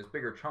was like this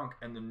bigger chunk,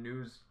 and the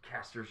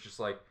newscaster's just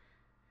like,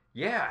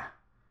 yeah,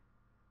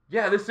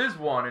 this is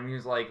one. And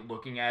he's like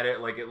looking at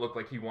it like it looked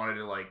like he wanted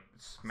to like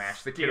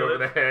smash the kid over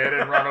the head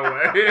and run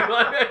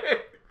away.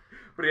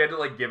 But he had to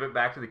like give it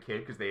back to the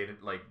kid because they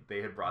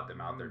had brought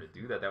them out there to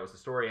do that. That was the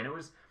story, and it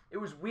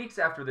was weeks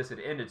after this had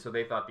ended, so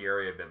they thought the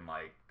area had been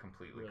like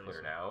completely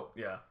cleared out.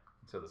 Yeah.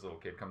 So this little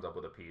kid comes up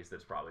with a piece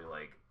that's probably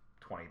like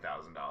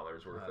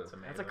 $20,000 worth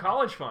of. That's a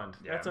college fund.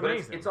 Yeah, that's but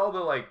amazing. It's all the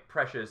like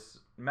precious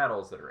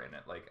metals that are in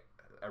it. Like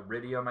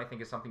iridium, I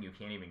think is something you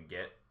can't even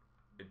get.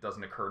 It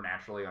doesn't occur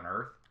naturally on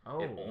Earth.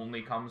 Oh. It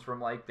only comes from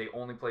like the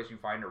only place you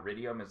find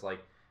iridium is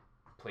like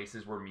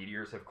places where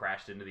meteors have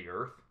crashed into the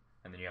Earth,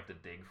 and then you have to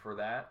dig for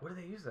that. What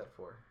do they use that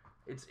for?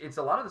 It's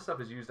a lot of the stuff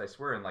is used, I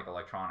swear, in like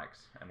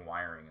electronics and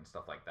wiring and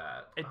stuff like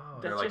that.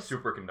 They're like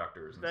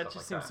superconductors and that stuff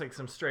just like seems like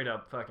some straight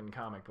up fucking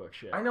comic book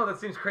shit. I know that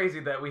seems crazy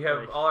that we have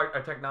Like- all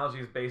our technology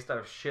is based out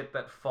of shit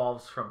that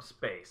falls from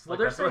space. Well, Like,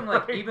 they're that's what- saying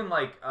like even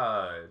like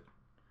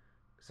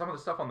some of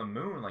the stuff on the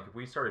moon, like if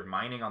we started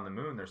mining on the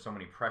moon, there's so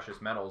many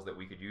precious metals that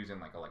we could use in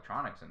like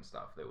electronics and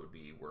stuff that would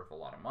be worth a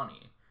lot of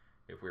money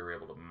if we were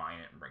able to mine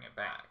it and bring it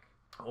back.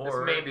 This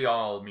may be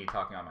all me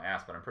talking on my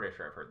ass, but I'm pretty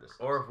sure I've heard this.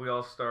 Or if we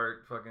all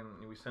start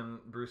we send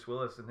Bruce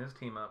Willis and his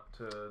team up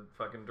to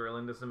fucking drill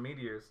into some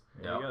meteors.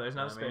 There you go. There's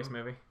another space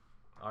movie.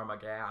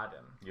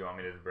 Armageddon. You want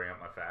me to bring up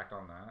my fact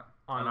on that?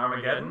 On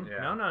Armageddon?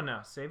 Yeah.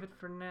 No. Save it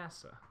for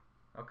NASA.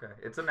 Okay.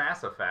 It's a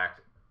NASA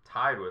fact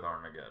tied with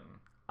Armageddon.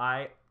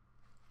 I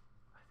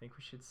think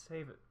we should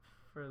save it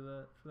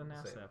for the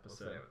NASA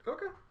episode.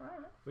 Okay. All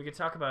right. We could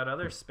talk about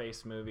other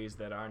space movies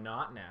that are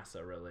not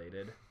NASA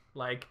related,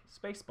 like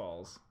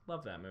Spaceballs.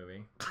 Love that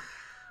movie.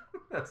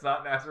 That's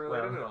not NASA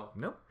related at all.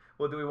 Nope.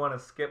 Well, do we want to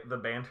skip the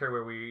banter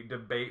where we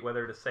debate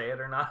whether to say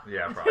it or not?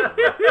 Yeah,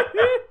 probably.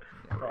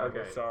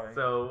 Okay. Sorry.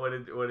 So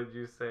what did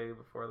you say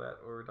before that?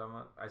 What were we talking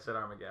about? I said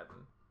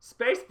Armageddon.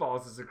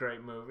 Spaceballs is a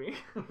great movie.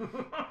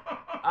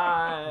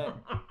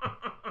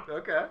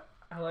 Okay.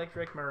 I like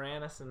Rick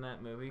Moranis in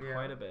that movie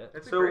quite a bit.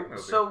 It's a great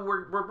movie. So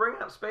we're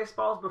bringing up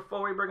Spaceballs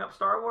before we bring up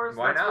Star Wars?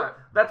 Why not?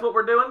 That's what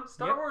we're doing?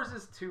 Star Wars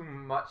is too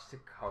much to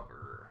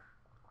cover.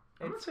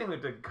 I'm not saying we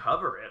have to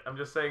cover it. I'm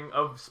just saying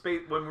of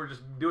space when we're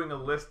just doing a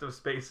list of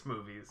space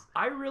movies.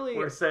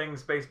 We're saying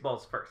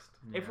Spaceballs first.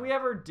 If we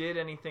ever did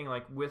anything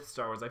like with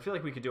Star Wars, I feel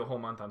like we could do a whole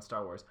month on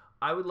Star Wars.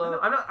 I would love.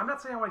 I'm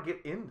not saying I want to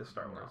get into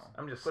Star Wars.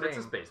 I'm just saying. But it's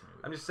a space movie.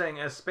 I'm just saying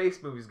as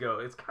space movies go,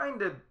 it's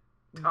kind of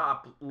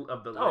top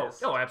of the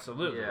list. Oh,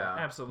 absolutely. Yeah.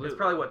 Absolutely. It's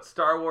probably what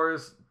Star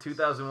Wars,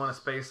 2001: A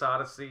Space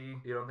Odyssey.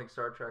 You don't think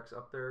Star Trek's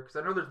up there? Because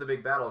I know there's the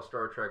big battle of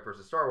Star Trek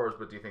versus Star Wars,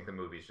 but do you think the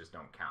movies just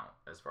don't count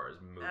as far as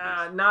movies?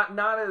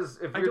 Not as.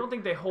 I don't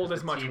think they hold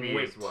as much TV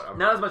weight.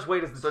 Not as much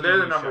weight as the. So TV they're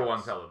the number shows.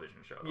 one television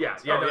show. Yeah.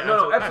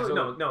 No,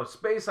 Absolutely. No.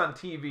 Space on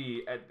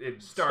TV.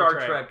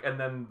 Star Trek, and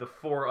then the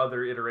 4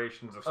 other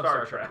iterations of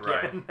Star Trek.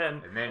 Right.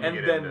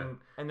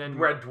 And then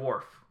Red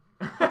Dwarf.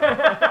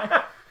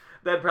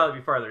 That'd probably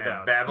be farther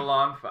down.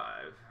 Babylon 5.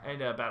 And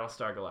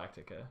Battlestar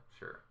Galactica.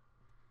 Sure.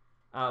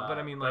 But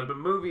I mean, like, but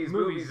movies.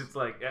 It's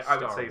like I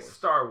would say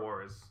Star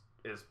Wars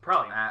is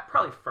probably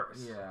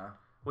first. Yeah.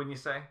 Wouldn't you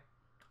say?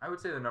 I would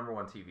say the number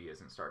one TV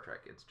isn't Star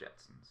Trek. It's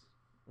Jetsons.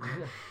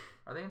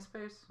 Are they in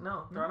space?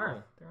 No, they're on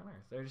Earth. They're on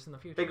Earth. They're just in the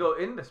future. They go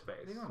into space.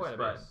 They go Quite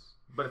into space.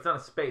 But it's not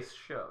a space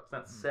show. It's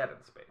not set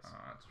in space. Oh,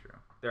 that's true.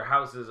 Their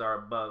houses are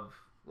above.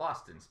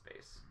 Lost in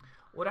Space.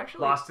 What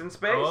actually? Lost in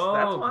Space? Oh,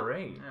 that's one?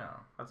 great. Yeah.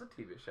 That's a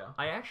TV show.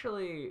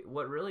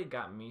 What really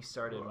got me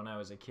started when I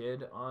was a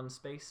kid on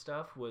space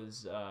stuff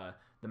was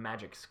the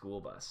Magic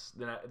School Bus.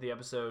 The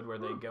episode where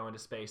they go into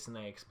space and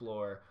they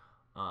explore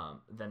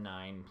the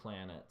 9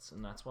 planets.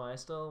 And that's why I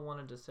still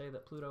wanted to say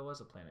that Pluto was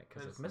a planet.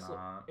 Because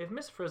if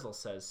Miss Frizzle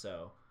says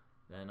so,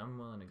 then I'm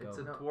willing to go. It's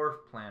a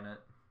dwarf planet,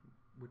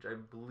 which I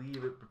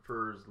believe it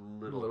prefers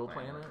little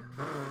planet.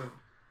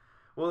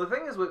 Well, the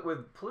thing is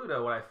with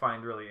Pluto, what I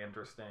find really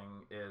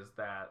interesting is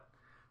that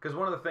because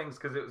one of the things,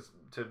 because it was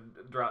to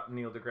drop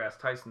Neil deGrasse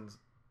Tyson's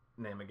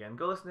name again.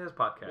 Go listen to his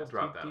podcast. We'll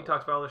drop that. He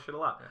talks about all this shit a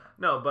lot. Yeah.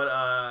 No, but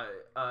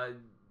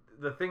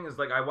the thing is,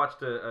 like, I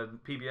watched a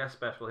PBS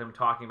special him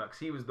talking about because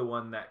he was the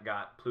one that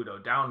got Pluto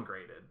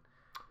downgraded.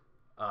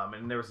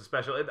 And there was a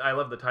special. I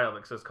love the title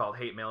because it's called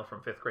 "Hate Mail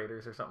from 5th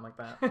Graders" or something like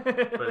that.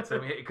 But it's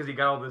because he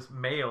got all this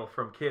mail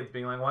from kids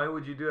being like, "Why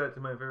would you do that to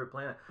my favorite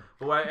planet?"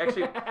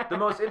 But the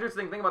most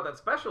interesting thing about that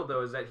special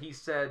though is that he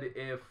said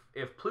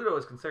if Pluto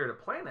is considered a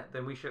planet,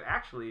 then we should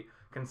actually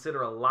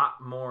consider a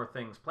lot more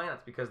things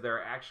planets because there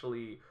are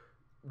actually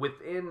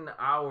within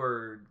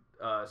our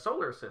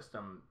solar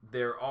system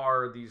there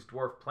are these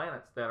dwarf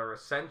planets that are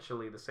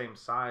essentially the same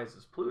size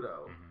as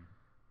Pluto. Mm-hmm.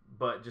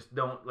 But just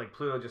don't like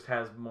Pluto just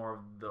has more of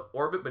the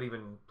orbit, but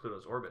even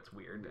Pluto's orbit's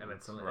weird, and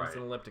it's an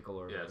elliptical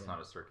orbit. Yeah, it's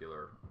not a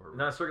circular orbit.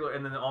 Not a circular,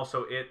 and then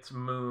also its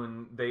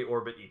moon they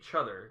orbit each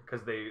other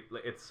because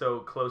it's so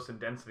close in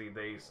density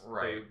they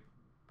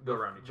go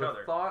around each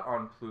other. The thought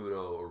on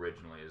Pluto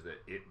originally is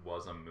that it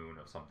was a moon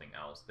of something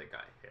else that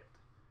got hit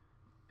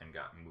and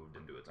got moved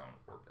into its own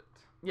orbit.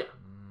 Yeah,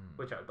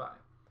 which I would buy.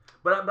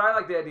 But I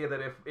like the idea that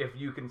if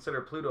you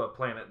consider Pluto a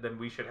planet, then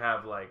we should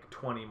have like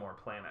 20 more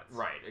planets.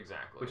 Right,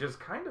 exactly. Which is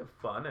kind of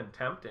fun and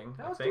tempting.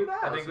 Let's do that.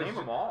 I think Let's name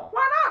them all.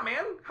 Why not,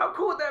 man? How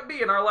cool would that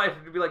be in our life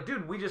to be like,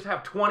 dude, we just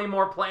have 20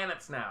 more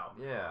planets now.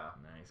 Yeah.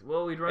 Nice.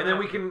 Well, we'd run. And then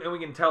we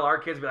can tell our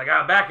kids, be like,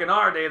 back in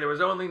our day there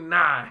was only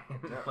 9.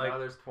 Like, now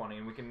there's 20,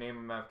 and we can name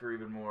them after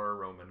even more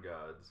Roman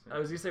gods. I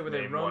was gonna say, were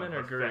they Roman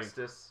or Greek?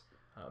 Hephaestus.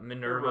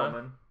 Minerva.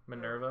 Roman.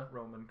 Minerva.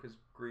 Roman, because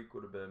Greek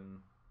would have been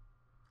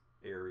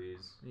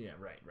Ares. Yeah,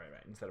 right.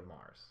 Instead of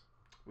Mars.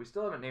 We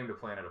still haven't named a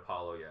planet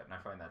Apollo yet, and I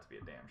find that to be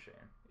a damn shame.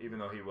 Even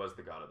though he was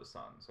the god of the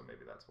sun, so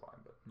maybe that's why.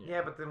 But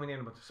yeah, but then we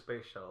named a bunch of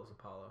space shuttles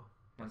Apollo.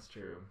 That's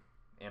true.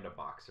 And a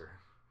boxer.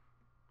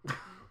 I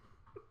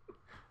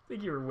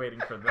think you were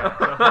waiting for that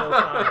the whole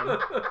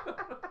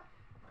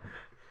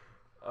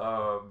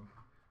time.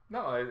 No,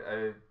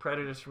 I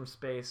Predators from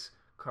space.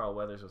 Carl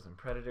Weathers was in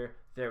Predator.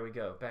 There we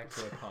go. Back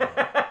to Apollo.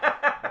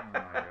 Oh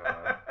my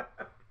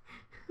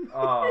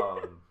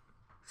god.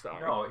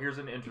 Sorry. No, here's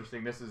an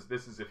interesting. This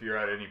is if you're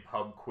at any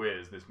pub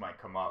quiz, this might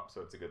come up,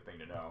 so it's a good thing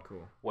to know.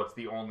 Cool. What's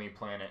the only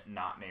planet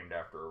not named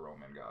after a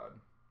Roman god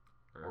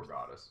Earth. or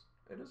goddess?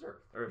 It is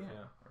Earth. Earth,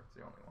 yeah. Earth's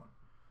the only one.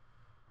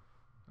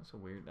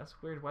 That's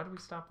weird. Why did we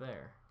stop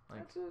there?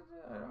 Like,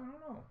 I don't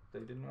know. They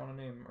didn't want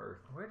to name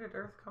Earth. Where did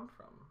Earth come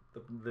from?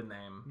 The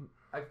name.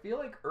 I feel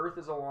like Earth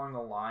is along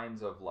the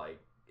lines of like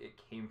it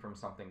came from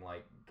something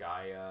like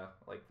Gaia,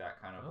 like that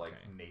kind of like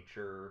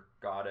nature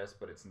goddess,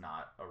 but it's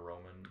not a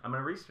Roman. I'm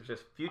gonna research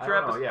this.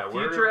 Future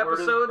Future where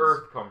episodes. Does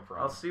Earth come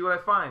from? I'll see what I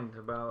find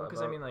about.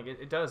 Because I mean, like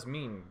it does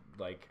mean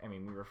like we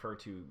refer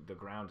to the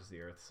ground as the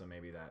Earth, so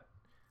maybe that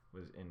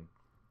was in.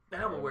 I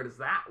know, but where does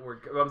that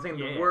word? Well, I'm saying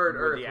the word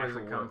Earth. Where does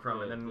it come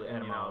from? And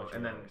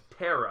then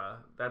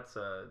Terra. That's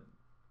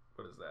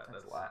what is that?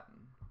 That's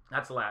Latin.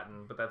 That's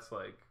Latin, but that's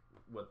like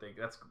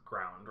that's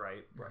ground,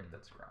 right? Right,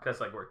 that's ground. Because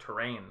like where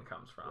terrain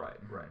comes from.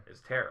 Right.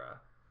 Is Terra.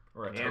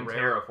 And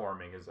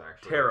terraforming is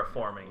actually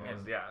terraforming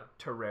is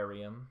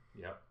terrarium.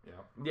 Yep.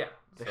 Yeah.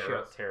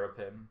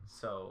 Terrapin.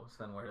 So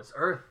then where does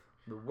Earth,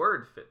 the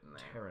word, fit in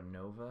there? Terra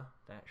Nova,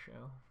 that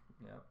show.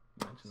 Yep.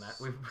 Mention that.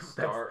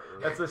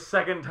 That's the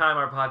second time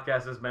our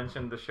podcast has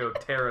mentioned the show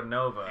Terra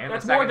Nova. And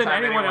that's more than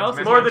anyone else.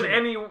 More than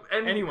anyone.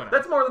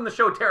 That's Else. More than the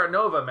show Terra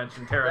Nova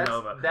mentioned Terra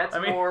Nova. That's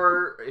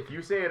more. If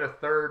you say it a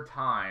third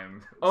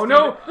time. Oh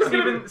no!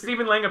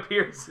 Stephen Lang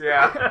appears.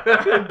 Yeah.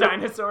 A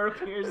dinosaur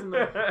appears in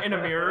a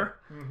mirror.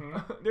 Mm-hmm.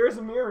 There's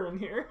a mirror in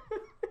here.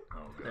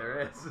 Oh,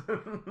 there is.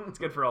 It's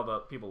good for all the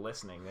people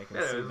listening. They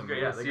can see the mirror.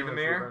 Yeah, see the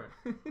mirror.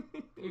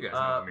 You guys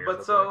know the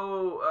but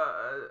so.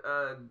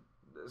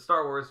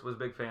 Star Wars, was a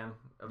big fan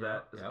of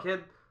that as a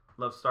kid.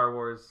 Loved Star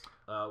Wars.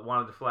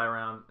 Wanted to fly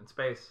around in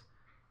space.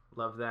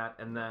 Loved that.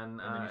 And then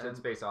you said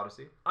Space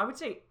Odyssey. I would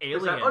say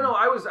Alien.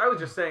 I was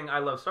just saying I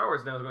love Star Wars,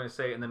 and I was going to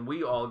say, and then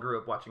we all grew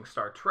up watching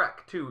Star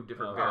Trek, two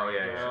different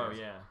variations.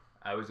 Yeah.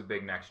 I was a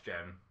big Next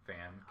Gen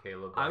fan.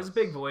 Caleb. I was a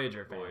big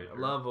Voyager fan. I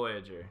love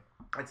Voyager.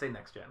 I'd say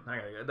Next Gen.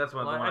 That's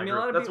one.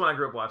 Well, that's one I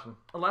grew up watching.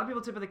 A lot of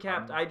people tip of the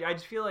cap. I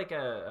just feel like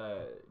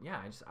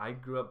I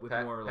grew up with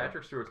more.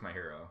 Patrick Stewart's my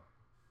hero.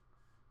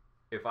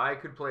 If I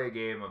could play a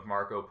game of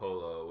Marco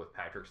Polo with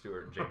Patrick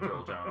Stewart and James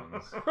Earl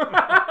Jones,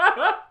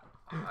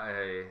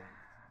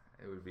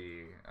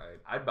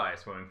 I'd buy a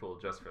swimming pool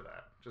just for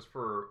that. Just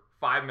for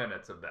 5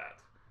 minutes of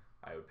that,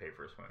 I would pay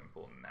for a swimming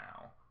pool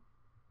now.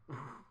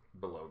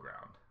 Below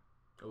ground.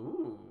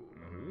 Ooh.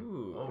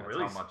 Mm-hmm. Oh, that's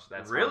really? How much,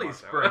 that's really how much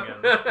springing.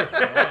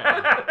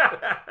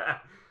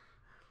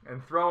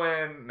 And throw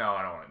in. No,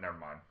 I don't want it. Never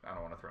mind. I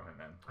don't want to throw him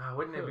in.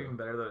 Wouldn't it be even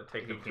better though to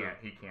take him?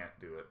 He can't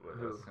do it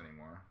with us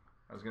anymore.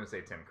 I was gonna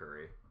say Tim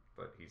Curry,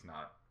 but he's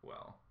not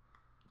well.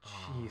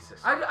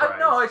 Jesus. I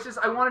know. It's just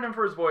I wanted him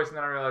for his voice, and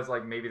then I realized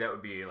like maybe that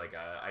would be like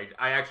I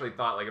actually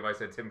thought like if I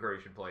said Tim Curry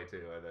should play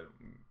too,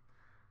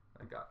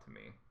 that got to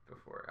me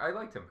before. I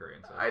like Tim Curry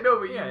and stuff. I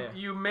know, but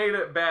you made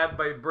it bad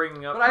by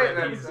bringing up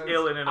that he's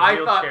ill and in a I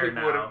wheelchair thought people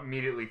now. would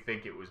immediately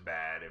think it was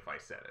bad if I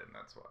said it, and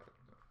that's why.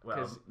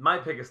 Well, my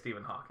pick is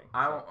Stephen Hawking.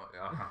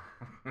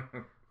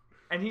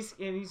 And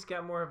he's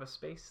got more of a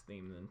space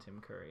theme than Tim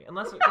Curry,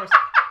 unless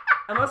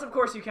of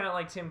course you count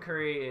like Tim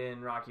Curry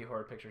in Rocky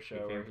Horror Picture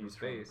Show where he's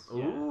space.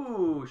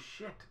 Ooh,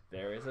 shit!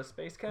 There is a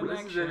space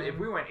connection. If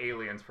we went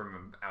aliens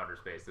from outer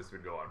space, this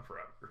would go on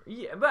forever.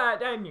 Yeah,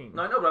 but I mean,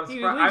 no, but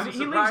he lives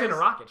in a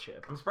rocket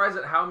ship. I'm surprised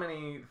at how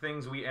many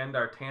things we end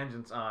our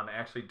tangents on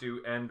actually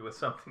do end with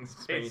something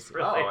space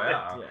related.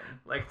 Oh yeah.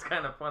 Like it's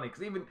kind of funny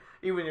because even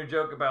your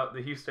joke about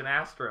the Houston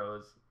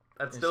Astros,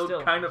 that's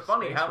still kind of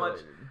funny. How much?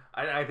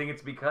 I think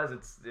it's because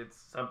it's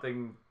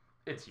something.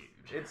 It's huge.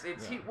 It's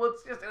huge. Well,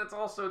 it's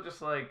also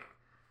just like,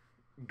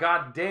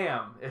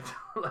 goddamn, it's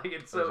like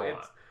it's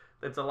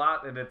a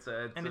lot, and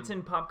it's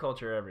in pop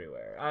culture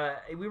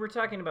everywhere. We were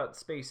talking about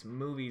space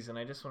movies, and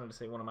I just wanted to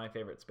say one of my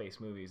favorite space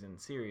movies and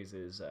series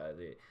is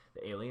the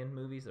Alien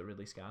movies, the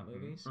Ridley Scott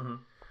movies. Mm-hmm.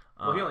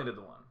 Well, he only did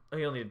the one.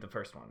 He only did the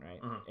first one,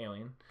 right? Mm-hmm.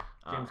 Alien.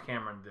 James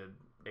Cameron did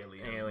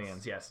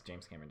Aliens. Yes,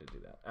 James Cameron did do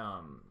that.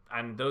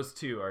 And those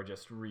two are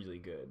just really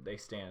good. They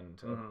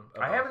stand.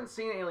 I haven't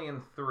seen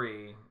Alien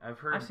 3. I've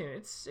seen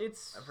it.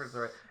 I've heard it's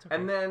alright. Okay.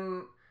 And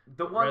then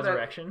the one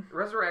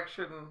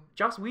Resurrection.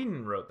 Joss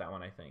Whedon wrote that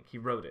one. I think he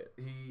wrote it.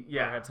 He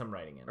had some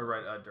writing in it. Or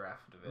a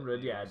draft of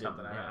it. Yeah,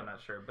 something. I'm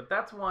not sure, but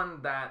that's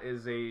one that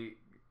is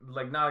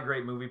not a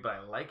great movie, but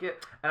I like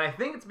it, and I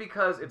think it's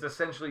because it's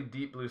essentially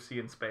Deep Blue Sea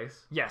in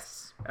space.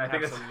 Yes, and I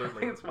think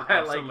it's why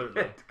I like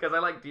it because I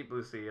like Deep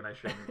Blue Sea, and I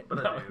shouldn't, but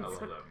I do. I love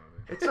that movie.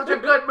 It's such a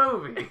good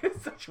movie.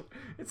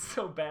 It's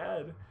so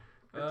bad.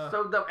 It's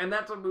so dumb, and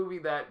that's a movie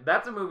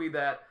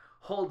that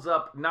holds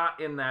up. Not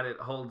in that it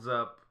holds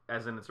up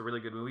as in it's a really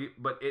good movie,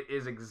 but it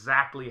is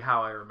exactly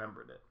how I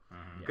remembered it.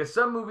 Because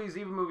some movies,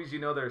 even movies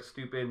they're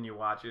stupid, and you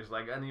watch it, you're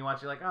like,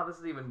 oh, this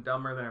is even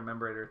dumber than I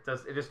remember it, or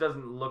it just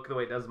doesn't look the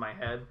way it does in my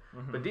head.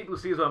 Mm-hmm. But Deep Blue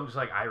Sea is what I'm just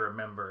like, I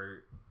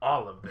remember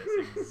all of this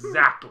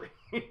exactly.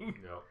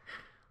 Yep.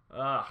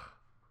 Ugh.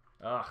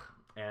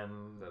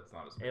 And that's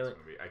not a space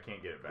movie. I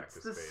can't get it back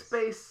to space. It's the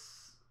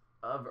space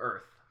of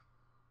Earth.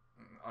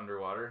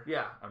 Underwater?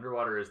 Yeah.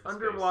 Underwater is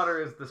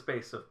the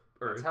space of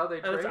Earth. That's how they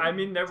train. I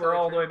mean, we're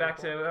all the way back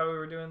to how we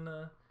were doing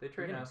They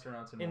train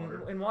astronauts in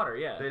water. In water,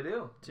 yeah. They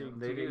do.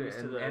 They do.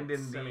 And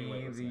in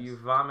the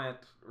vomit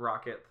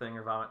rocket thing,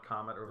 or vomit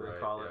comet, or whatever they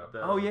call it.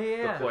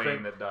 The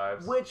plane that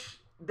dives. Which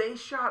they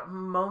shot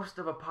most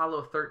of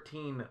Apollo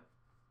 13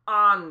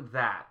 on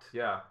that.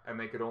 Yeah, and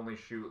they could only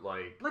shoot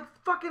like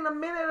fucking a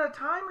minute at a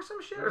time or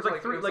some shit. Or it's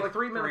like 3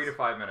 minutes. 3 to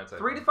 5 minutes.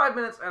 3 to 5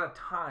 minutes at a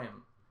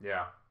time.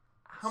 Yeah.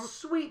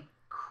 Sweet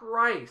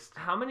Christ!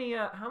 How many?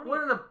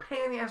 What in a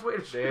pain in the ass way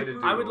to They had to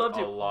shoot. do I would love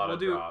to. a lot of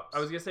drops. I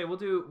was gonna say we'll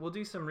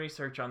do some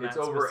research on It's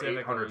that. over specifically.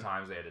 800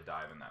 times they had to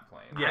dive in that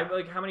plane. Yeah.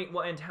 Like how many?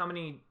 Well, and how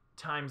many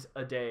times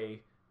a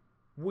day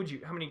would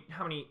you? How many?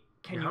 How many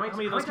can you? How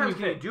many of those times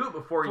can you fit? do it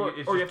before you?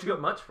 It's or you just have to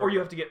too much for or you. you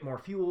have to get more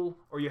fuel,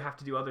 or you have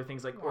to do other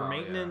things like or Oh,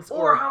 maintenance,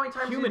 Or how many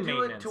times do you human do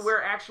maintenance. it to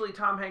where actually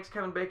Tom Hanks,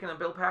 Kevin Bacon, and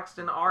Bill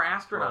Paxton are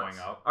astronauts? Growing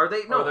up. Are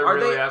they? No. Are they Are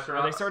really they? astronauts?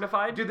 Are they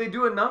certified? Do they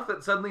do enough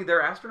that suddenly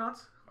they're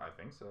astronauts? I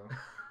think so.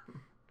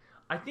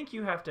 I think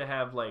you have to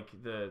have like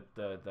the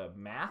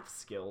math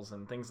skills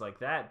and things like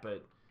that,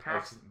 but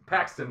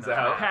Paxton's knows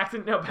out. math.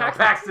 Paxton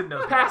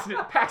knows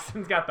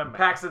Paxton's got the math.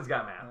 Paxton's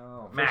got math.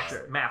 Oh, for Maths.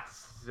 sure.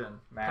 Mathston.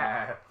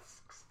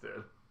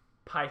 Paxton.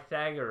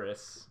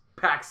 Pythagoras.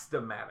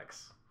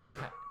 Paxtomatics.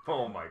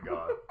 Oh my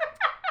god.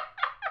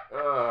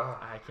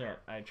 I can't.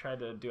 I tried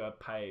to do a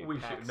We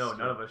should. No,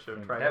 none of us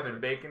should try. Kevin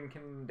Bacon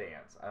can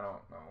dance. I don't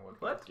know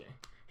What?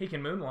 He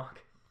can moonwalk.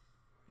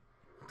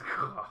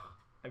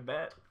 I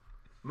bet.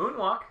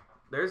 Moonwalk.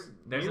 There's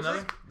There's music?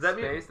 another- Is that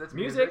Space, that's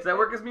Music. Does that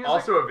work as music?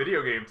 Also a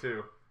video game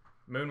too.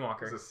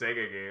 Moonwalker. It's a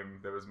Sega game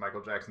that was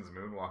Michael Jackson's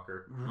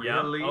Moonwalker.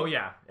 Yeah. Really? Oh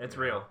yeah, it's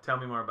real. Tell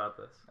me more about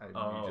this. You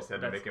just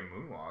had to make him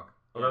moonwalk.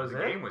 Oh, that was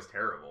the it? game was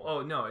terrible.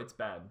 Oh no, it's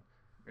bad.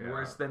 Yeah.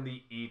 Worse than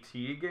the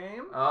E.T.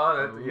 game? Oh,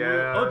 that's,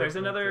 yeah. Oh, there's that's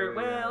another. it,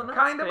 Well, yeah. not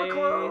Kind of a space,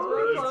 close.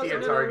 but close, E.T.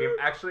 another- Atari game.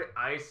 Actually,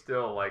 I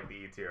still like the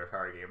E.T.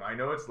 Atari game. I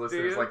know it's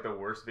listed Do as you? like the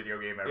worst video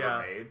game ever Yeah.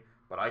 made,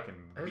 but I can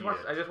I beat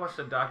just it. watched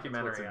a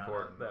documentary on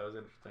important. it. That was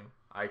interesting.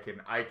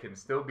 I can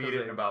still beat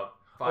it in about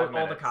Oh, 5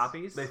 minutes. all the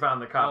copies. They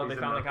found the Oh, copies. they in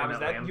found the copies. in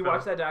that That you landfill.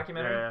 watched that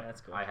documentary? Yeah.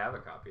 That's cool. I have a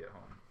copy at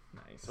home.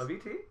 Nice. Of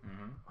E.T.?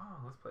 Mm-hmm. Oh,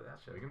 let's play that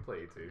shit. We can play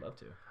it too. Love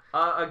to.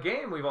 A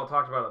game we've all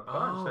talked about a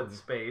bunch. Oh. That's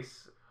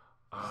space.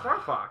 Star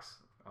Fox.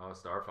 Oh,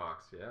 Star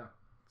Fox, yeah.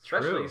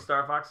 Especially True.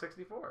 Star Fox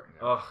 64.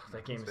 Oh,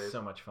 that game Space. is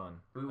so much fun.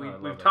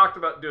 We've talked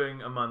about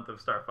doing a month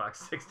of Star Fox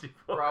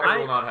 64. Probably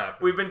will not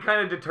happen. We've been kind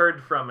of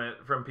deterred from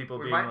it, from people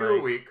We being might like, do a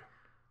week.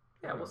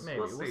 yeah, we'll Maybe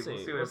we'll see. We'll see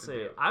what we have to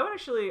do.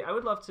 I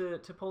would love to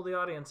poll the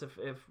audience if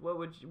what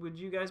would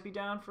you guys be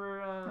down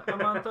for a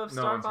month of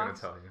No Star one's gonna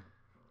Fox? tell you.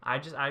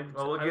 Well,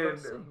 Well, we'll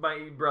get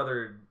my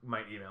brother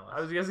might email us. I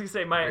was gonna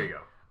say There you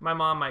go. my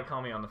mom might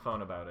call me on the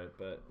phone about it,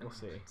 but we'll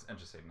see. And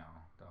just say no.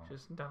 Don't.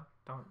 Just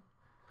don't.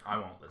 I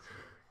won't listen.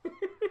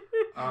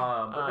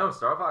 But no,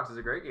 Star Fox is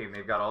a great game.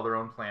 They've got all their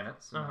own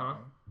planets.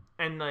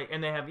 And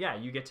they have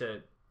you get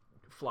to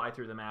fly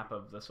through the map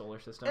of the solar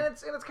system. And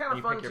it's kind of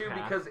You fun pick your too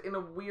path. because in a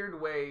weird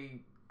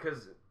way,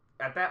 because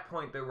at that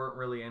point there weren't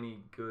really any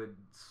good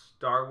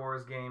Star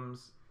Wars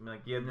games. I mean,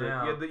 like you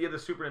had the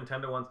Super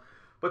Nintendo ones.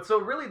 But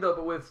so really though,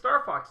 but with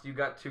Star Fox, you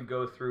got to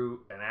go through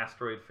an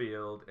asteroid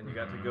field, and you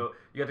got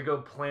to go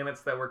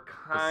planets that were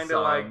kind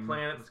of like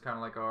planets. It's kind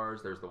of like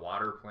ours. There's the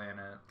water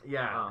planet.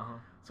 Yeah.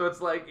 So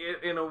it's like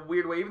in a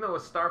weird way, even though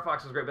Star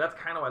Fox was great, but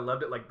that's kind of why I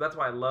loved it. Like that's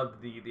why I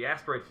loved the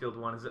asteroid field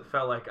one, is it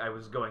felt like I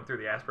was going through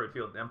the asteroid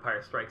field in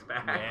Empire Strikes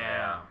Back.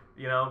 Yeah.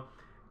 You know.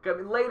 I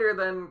mean, later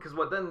then, because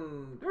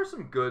There were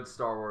some good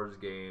Star Wars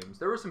games.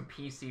 There were some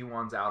PC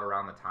ones out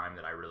around the time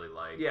that I really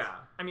liked. Yeah.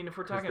 I mean, if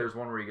we're 'Cause talking, there's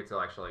one where you get to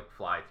actually like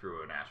fly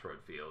through an asteroid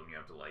field, and you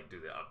have to like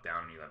do the up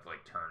down, and you have to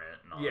like turn it.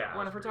 And all Yeah. that.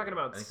 Well, if we're talking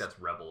about I think that's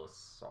Rebel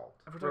Assault.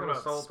 if we're talking about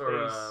Assault space,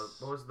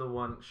 or what was the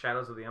one?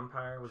 Shadows of the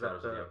Empire? Was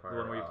Shadows that of the the Empire,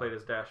 one where you played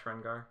as Dash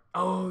Rengar?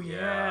 oh yeah,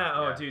 Yeah,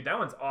 oh yeah. dude, that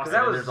one's awesome.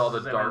 that And was there's all the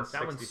an dark.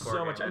 that one's 64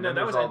 so much. game. And No, then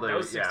that there's was all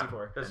the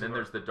 64. And then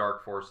there's the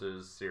Dark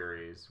Forces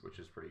series, which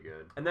is pretty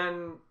good. And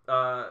then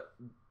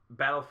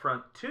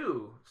Battlefront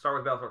 2, Star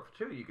Wars Battlefront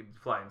 2, you could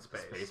fly in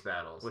space. Space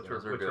battles, Which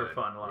those were good.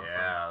 fun, a lot of fun.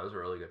 Yeah, those were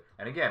really good.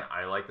 And again,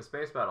 I like the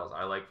space battles.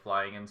 I like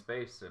flying in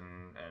space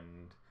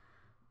and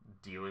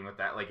dealing with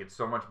that. Like, it's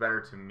so much better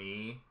to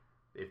me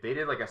if they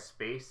did like a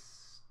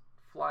space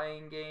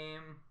flying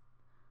game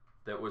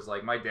that was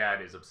like, my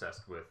dad is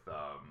obsessed with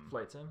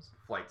flight sims.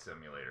 flight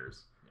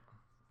simulators.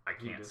 I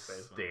You can't do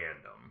space one.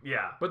 stand them.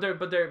 Yeah. But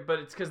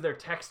it's because they're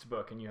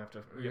textbook, and you have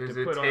to Because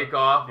put it take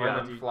on, off yeah,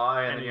 and then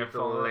fly, and and then you you have to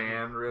fall in.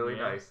 land really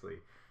Yeah. nicely.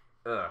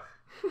 Ugh.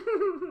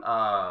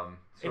 So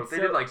if It's they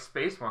so- did like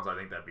space ones, I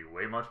think that'd be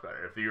way much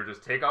better. If you were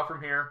just take off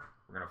from here,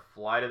 we're gonna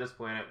fly to this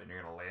planet, and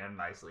you're gonna land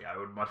nicely. I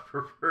would much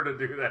prefer to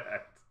do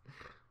that.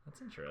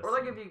 That's interesting. Or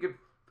like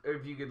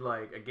if you could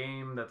like a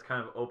game that's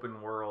kind of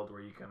open world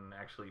where you can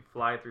actually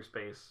fly through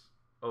space,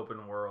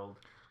 open world,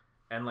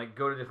 and like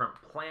go to different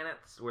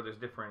planets where there's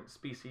different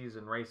species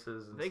and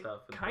races and they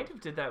stuff. kind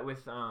of did that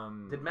with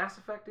Did Mass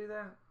Effect do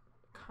that?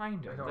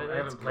 kind of. I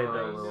haven't played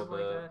kind those. of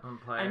like that. I'm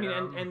I playing mean,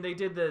 them. and they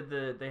did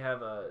they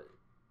have a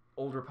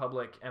Old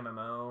Republic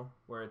MMO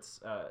where it's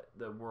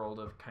the world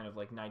of kind of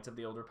like Knights of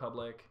the Old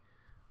Republic,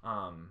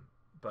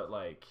 but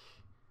like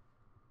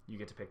you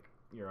get to pick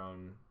your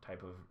own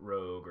type of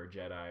rogue or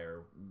Jedi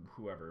or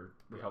whoever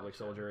Republic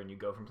soldier, and you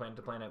go from planet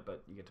to planet,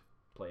 but you get to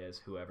play as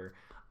whoever.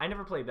 I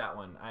never played that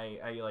one.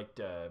 I liked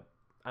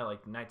I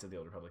like Knights of the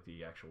Old Republic,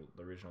 the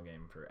original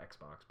game for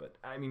Xbox. But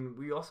I mean,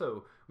 we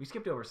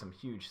skipped over some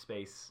huge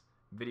space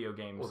video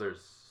games. Well,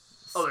 there's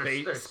Space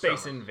Invaders,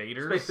 Space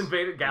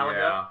Invader,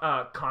 Galaga.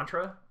 yeah.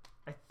 Contra,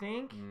 I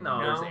think. No.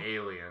 There's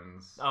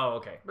Aliens. Oh,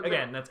 okay. But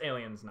Again, that's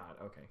Aliens, not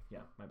okay. Yeah,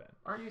 my bad.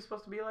 Aren't you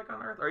supposed to be like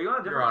on Earth? Are you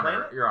on a You're different on planet?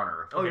 Earth. You're on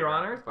Earth. Oh, you're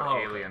on Earth? But Oh,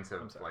 okay. aliens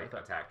have I'm sorry, I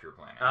thought- attacked your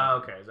planet. Oh,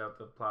 okay. Is that what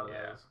the plot of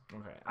Yeah. that is?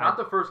 Okay. Not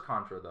the first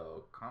Contra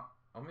though.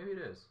 Oh, maybe it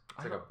is.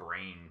 It's like a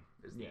brain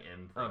is the Yeah.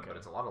 end thing, Okay. but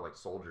it's a lot of like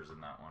soldiers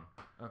in that one.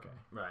 Okay.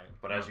 Right.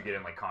 But as you get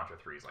in like Contra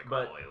 3 is like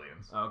But- all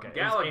aliens. Okay.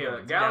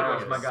 Galaga,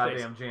 Galaga's my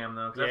goddamn jam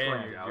though. 'Cause that's when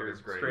Yeah, you're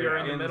Galaga's great. straight You're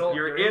up in the middle.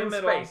 You're You're in in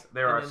the middle, space.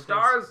 There and are then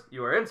stars.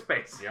 You are in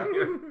space. Yeah.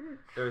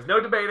 There is no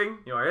debating.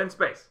 You are in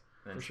space.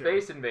 Then For sure.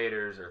 Space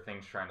Invaders are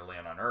things trying to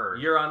land on Earth.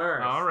 You're on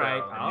Earth. All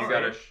right. so-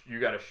 and you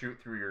gotta shoot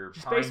through your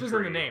Space pine was in the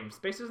tree. name.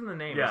 Space was in the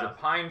name. Yeah. There's a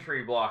pine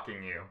tree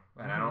blocking you,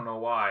 and I don't know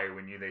why.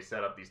 When they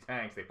set up these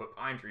tanks, they put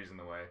pine trees in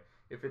the way.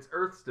 If it's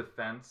Earth's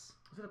defense,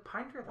 Was it a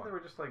pine tree? I thought they were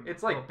just like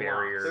It's like little blocks.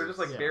 barriers. They're just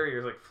like Yeah.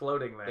 barriers, like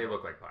floating there. they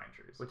look like pine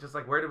trees. Which is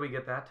like, where did we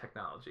get that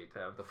technology to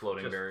have The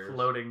floating just barriers.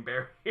 Floating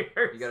barriers. You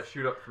gotta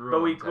shoot up through But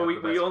them we to have the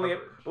best only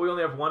coverage.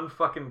 have one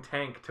fucking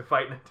tank to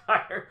fight an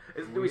entire.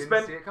 Do We we didn't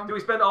spend see it coming. do we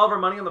spend all of our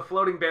money on the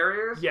floating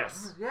barriers?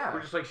 Yes. Yeah. We're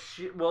just like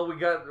shit. Well, we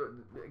got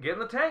get in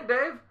the tank,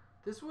 Dave.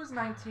 This was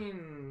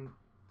 1980s,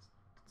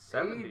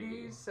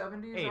 70s.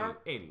 70s.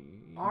 80.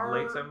 Our-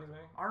 Late 70s,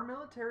 maybe. Our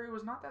military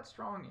was not that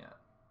strong yet.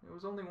 It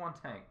was only one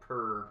tank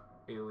per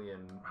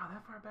alien. Wow,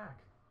 that far back.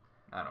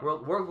 I don't know.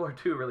 World War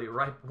II really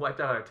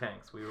wiped out our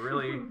tanks. We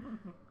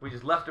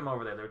just left them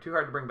over there. They were too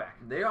hard to bring back.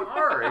 They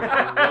are. If you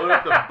load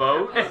up the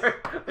boats.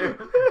 They're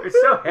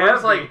so heavy. We're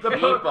just like The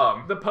keep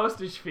them. The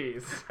postage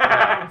fees.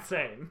 Yeah.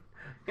 Insane.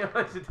 You know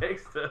how much it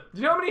takes to.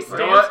 Do you know how many You know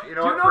stamps? what? You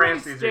know do you what, know how many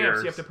France, these are stamps yours.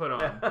 you have to put on?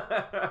 Do you know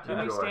how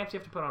many Enjoy. stamps you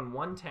have to put on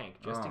one tank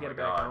just to Oh get my it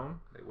back God. home?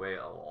 They weigh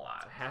a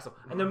lot. Hassle.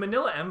 And the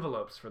manila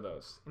envelopes for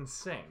those.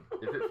 Insane.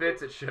 If it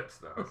fits, it ships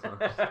though. So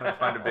just gotta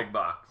find a big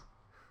box.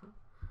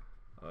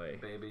 Oy.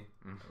 Baby.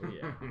 Oh,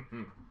 yeah.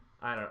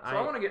 I don't. So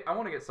I want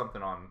to get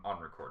something on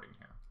recording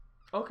here.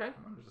 Okay.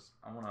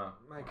 I want to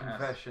My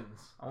confessions.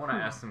 I want to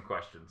ask some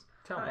questions.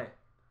 Tell me. Hi.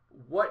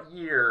 What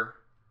year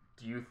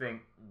do you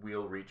think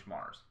we'll reach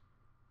Mars?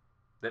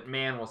 That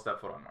man will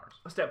step foot on Mars.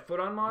 Step foot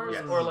on Mars,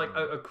 Yes. or like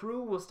a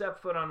crew will step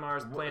foot on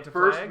Mars, plant a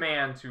First flag.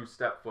 man to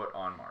step foot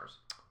on Mars.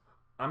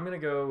 I'm gonna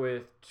go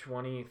with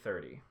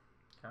 2030.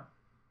 Okay.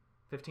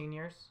 15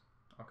 years.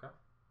 Okay.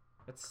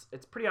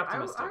 It's pretty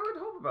optimistic. I would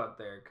hope about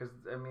there, because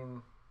I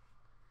mean,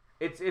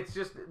 it's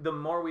just the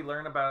more we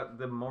learn about it,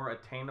 the more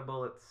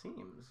attainable it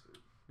seems.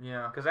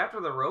 Yeah. Because after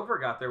the rover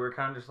got there, we were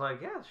kind of just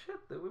like, yeah, shit,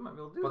 we might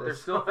be able to do But this. they're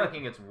still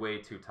thinking it's way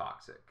too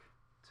toxic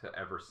to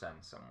ever send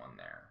someone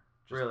there.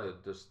 Just Really?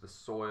 just the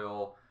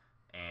soil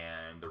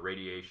and the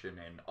radiation,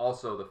 and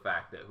also the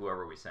fact that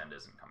whoever we send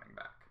isn't coming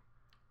back.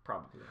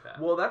 Probably. That.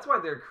 Well, that's why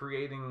they're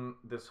creating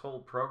this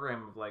whole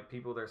program of like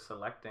people they're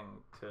selecting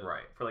to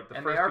for like the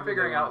and first they are people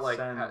figuring wanna out like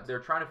send. they're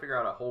trying to figure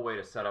out a whole way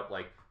to set up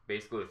like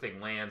basically the thing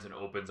lands and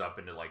opens up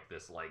into like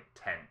this like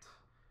tent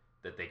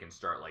that they can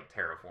start like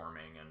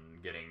terraforming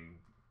and getting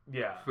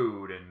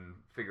food and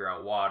figure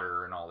out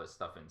water and all this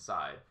stuff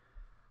inside.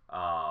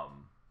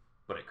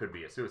 But it could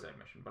be a suicide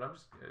mission. But I'm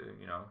just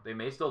they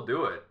may still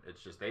do it.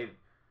 It's just it'd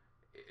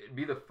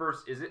be the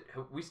first.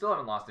 We still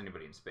haven't lost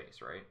anybody in space,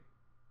 right?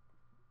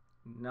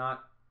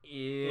 Not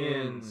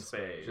in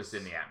space, Just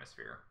in the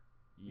atmosphere.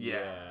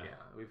 Yeah,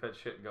 we've had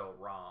shit go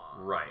wrong.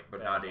 Right, but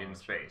Bad not in launch.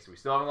 space. We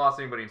still haven't lost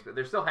anybody in space.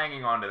 They're still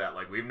hanging on to that.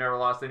 Like, we've never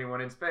lost anyone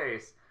in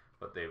space,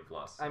 but they've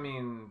lost. I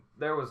mean,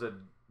 there was a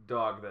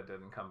dog that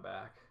didn't come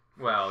back.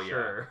 Well,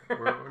 Sure. yeah.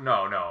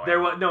 No.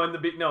 There was no in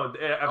the no.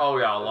 Oh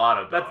yeah, a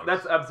lot of dogs.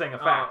 That's I'm saying a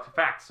fact. Oh.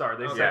 Facts are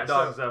they Okay, sent so-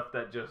 dogs up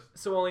that just.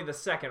 So only the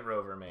second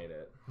rover made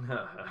it.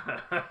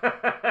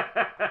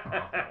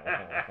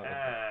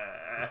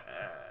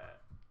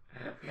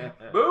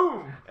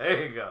 Boom.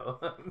 There you go.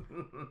 All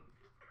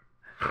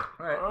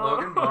right,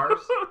 Logan, Mars.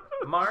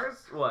 Mars?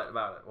 What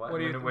about it? What? What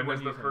do you- When what was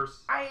do you the think?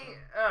 first?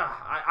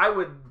 I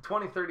would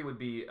 2030 would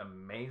be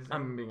amazing.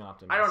 I'm being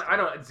optimistic. I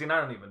don't see. I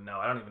don't even know.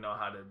 I don't even know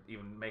how to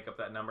even make up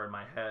that number in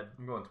my head.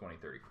 I'm going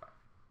 2035.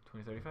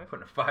 2035.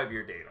 Putting a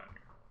 5-year date on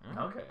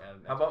here. Okay.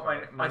 How about my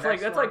That's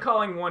next that's one? like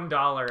calling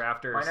 $1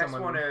 after My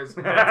someone. next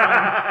one is,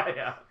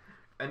 yeah.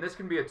 and this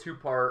can be a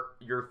 2-part.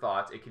 Your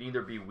thoughts. It can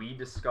either be we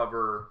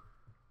discover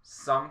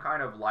some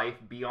kind of life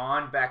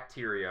beyond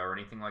bacteria or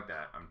anything like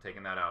that. I'm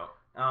taking that out.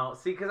 Oh,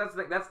 see, because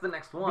that's the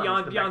next one.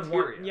 beyond the beyond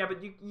bacteria. one. Yeah,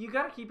 but you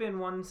got to keep in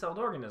one-celled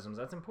organisms.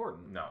 That's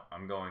important. No,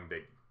 I'm going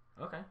big.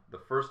 Okay. The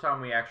first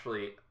time we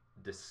actually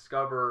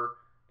discover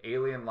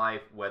alien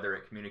life, whether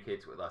it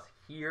communicates with us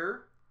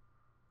here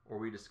or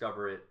we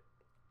discover it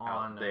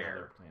On out there,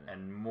 another planet.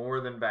 and more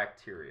than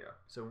bacteria.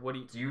 So what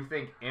Do you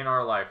think in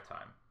our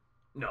lifetime?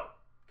 No.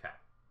 Okay.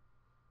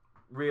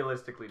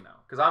 Realistically, no.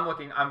 Because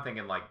I'm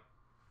thinking like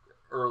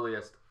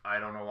earliest I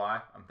don't know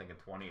why. I'm thinking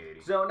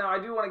 2080. So now I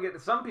do want to get.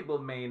 Some people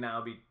may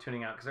now be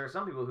tuning out because there are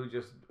some people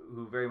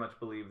who very much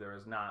believe there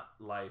is not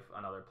life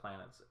on other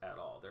planets at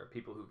all. There are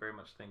people who very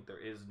much think there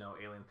is no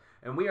alien,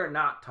 and we are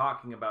not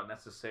talking about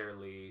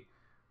necessarily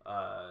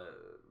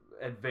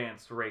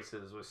advanced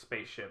races with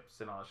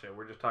spaceships and all that shit.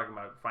 We're just talking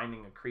about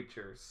finding a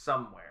creature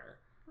somewhere.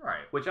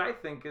 Right. Which I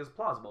think is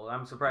plausible.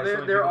 I'm surprised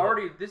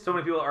so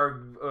many people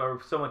are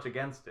so much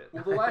against it.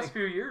 Well, the last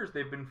few years,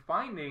 they've been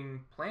finding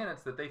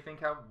planets that they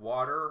think have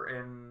water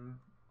and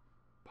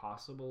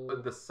possible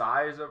the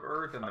size of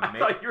Earth and the. I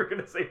thought you were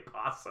gonna say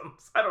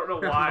possums. I don't know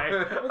why.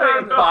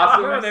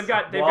 Possums. They've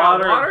got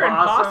water and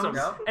possums.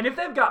 Yep. And if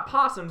they've got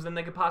possums, then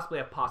they could possibly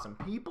have possum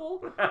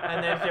people.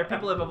 And then if their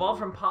people have evolved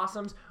from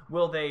possums,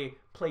 will they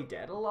play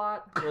dead a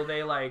lot? Will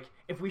they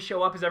if we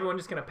show up, is everyone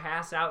just gonna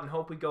pass out and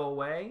hope we go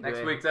away?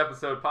 Next week's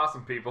episode,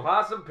 Possum People.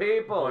 Possum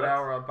People. Well,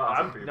 now we're on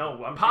Possum People.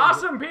 No, I'm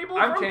Possum People.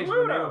 I'm from changing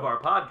Pluto. the name of our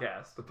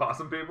podcast. The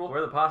Possum People.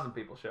 We're the Possum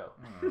People show.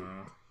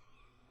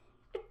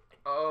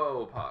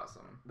 Oh,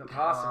 possum. The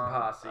Possum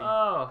Posse.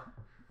 Oh.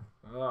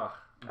 Ugh.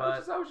 I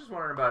was just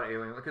wondering about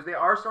aliens because they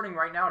are starting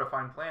right now to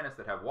find planets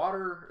that have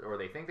water, or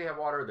they think they have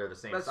water. They're the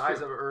same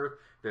size of Earth.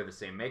 They're the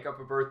same makeup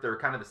of Earth. They're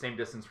kind of the same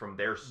distance from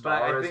their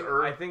star as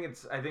Earth. I think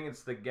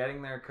it's the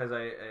getting there because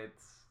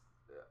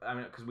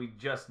because we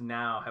just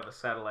now have a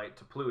satellite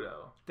to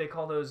Pluto. They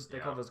call those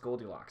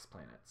Goldilocks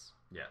planets.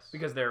 Yes.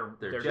 Because they're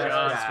just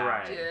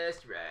right.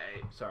 Just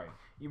right. Sorry.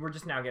 We're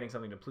just now getting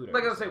something to Pluto.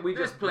 Like I was saying, we're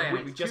just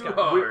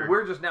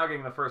now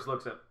getting the first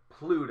looks at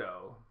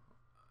Pluto,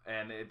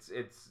 and it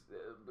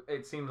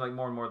seems like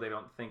more and more they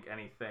don't think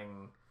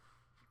anything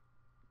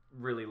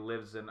really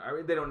lives in. I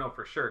mean, they don't know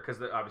for sure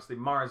because obviously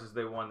Mars is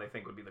the one they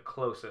think would be the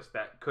closest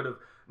that could have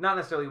not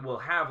necessarily will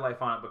have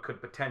life on it, but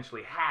could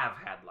potentially have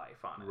had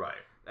life on it, right,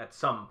 at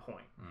some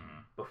point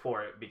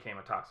before it became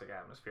a toxic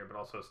atmosphere, but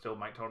also still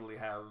might totally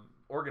have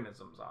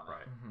organisms on it.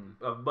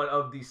 Right. But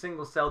of the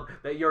single celled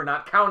that you're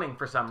not counting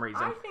for some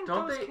reason. I think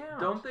don't those they count.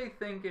 don't they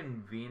think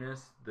in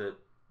Venus that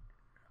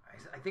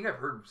I think I've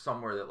heard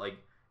somewhere that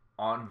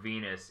on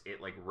Venus it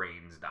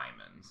rains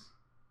diamonds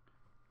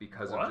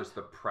because of just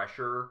the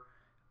pressure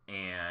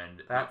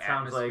and that the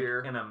sounds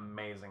atmosphere. like an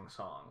amazing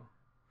song.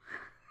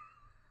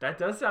 That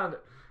does sound.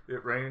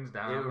 It rains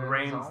diamonds. It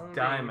rains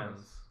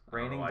diamonds.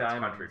 Raining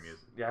diamonds. Country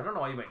music. Yeah, I don't know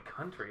why you went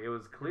country. It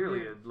was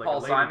clearly a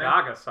Lady Simon?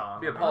 Gaga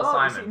song. Yeah, Paul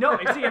Simon.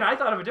 See, and I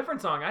thought of a different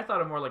song. I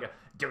thought of more like a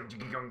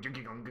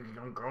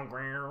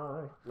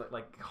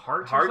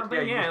heart or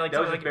something. Yeah, that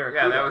was Barracuda.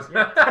 Yeah, that was.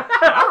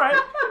 All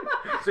right.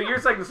 So you're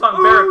saying the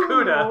song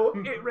Barracuda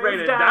Ooh, it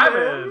rains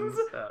diamonds.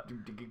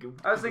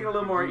 diamonds. I was thinking a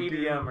little more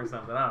EDM or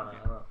something. I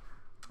don't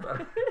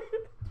know.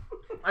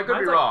 I could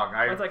be wrong.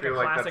 I Mine's like feel a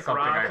like classic that's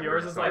something rock. I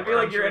Yours is I like feel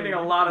like you're country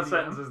ending a lot of EDM.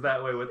 sentences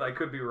that way with "I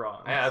could be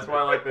wrong." Yeah, that's why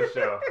I like this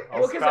show. I'll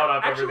Well, 'cause spout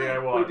out actually, everything I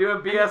We want. do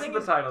have BS in thing the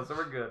is- title, so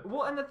we're good.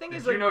 Well, and the thing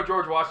is, Did you know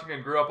George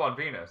Washington grew up on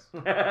Venus?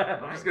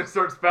 I'm just gonna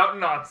start spouting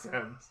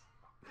nonsense.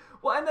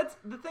 well, and that's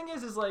the thing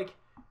is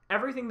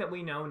everything that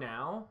we know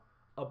now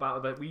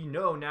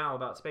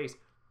about space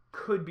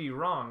could be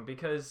wrong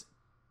because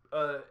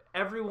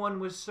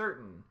everyone was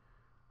certain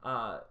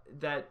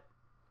that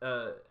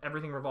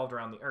everything revolved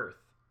around the Earth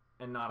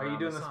and not. Are around you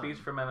doing the the sun. speech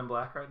for Men in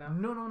Black right now?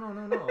 No.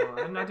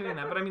 I'm not doing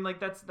that. But I mean,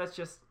 that's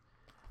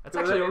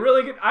actually a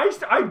really good. I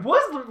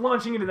was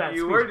launching into that.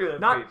 You speech. were doing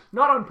that speech.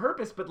 Not on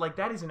purpose, but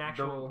that is an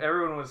actual.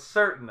 Everyone was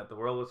certain that the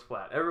world was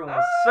flat. Everyone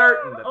was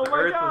certain that the Earth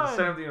was the God.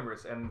 center of the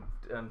universe. And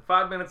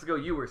 5 minutes ago,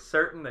 you were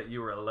certain that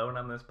you were alone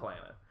on this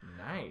planet.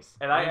 Nice.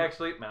 And I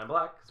actually, Men in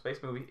Black,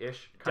 space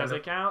movie-ish. Does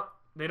it count?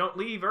 They don't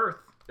leave Earth.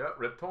 Yep,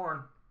 Rip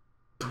Torn.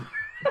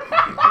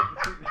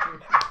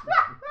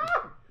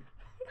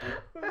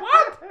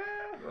 What?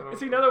 Is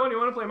he another one you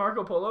want to play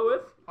Marco Polo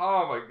with?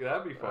 Oh my,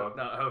 that'd be fun.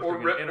 Or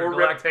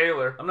Rip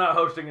Taylor. I'm not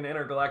hosting an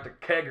intergalactic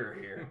kegger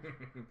here.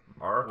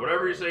 Marco.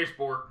 Whatever you say,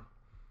 sport.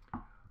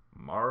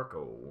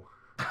 Marco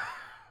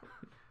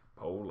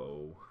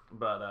Polo.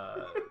 But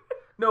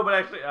no, but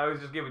actually, I was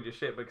just giving you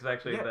shit because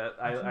actually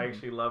I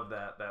actually love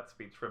that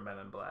speech from Men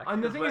in Black.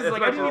 And the thing is,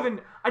 I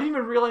didn't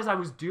even realize I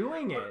was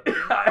doing it.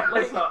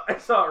 I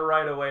saw it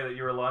right away that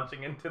you were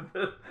launching into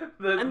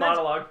the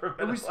monologue from Men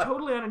It in was Black.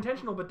 totally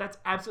unintentional, but that's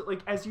absolutely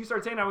as you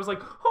start saying, I was like,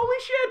 "Holy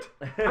shit!"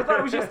 I thought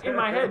it was just in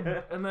my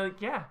head, and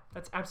yeah,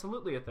 that's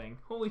absolutely a thing.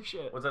 Holy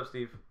shit! What's up,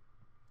 Steve?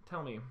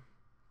 Tell me.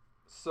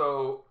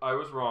 So I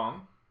was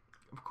wrong.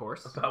 Of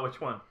course. About which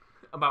one?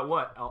 About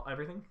what?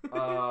 Everything?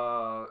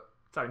 Uh.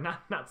 Sorry,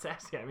 not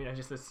sassy. I mean, I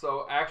just.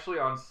 So actually,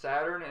 on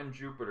Saturn and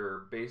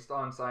Jupiter, based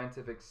on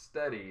scientific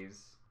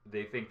studies,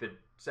 they think that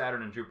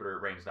Saturn and Jupiter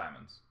rains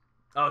diamonds.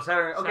 Oh,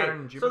 Saturn. Okay, Saturn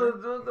and so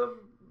Jupiter? the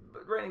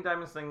raining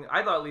diamonds thing,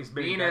 I thought at least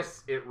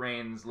Venus, it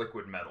rains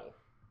liquid metal.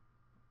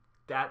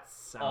 That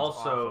sounds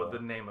also awful.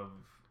 the name of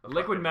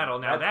Liquid Metal.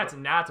 Now that's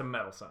a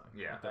metal song.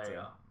 Yeah, there you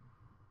go.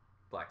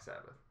 Black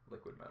Sabbath,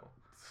 liquid metal.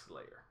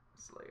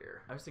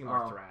 Slayer. I was thinking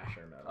more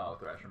Thrasher metal. Oh,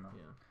 Thrasher metal.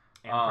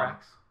 Yeah.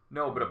 Anthrax.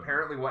 No, but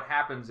apparently what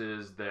happens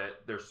is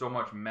that there's so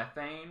much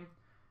methane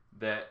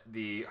that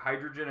the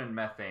hydrogen and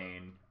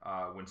methane,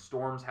 when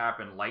storms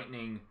happen,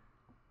 lightning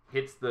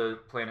hits the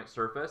planet's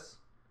surface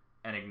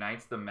and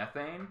ignites the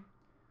methane,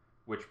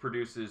 which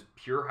produces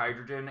pure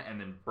hydrogen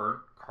and then burnt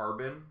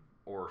carbon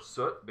or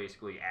soot,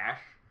 basically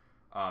ash,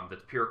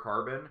 that's pure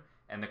carbon.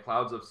 And the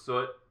clouds of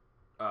soot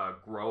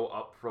grow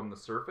up from the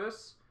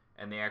surface,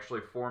 and they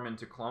actually form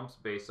into clumps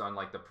based on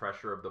like the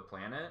pressure of the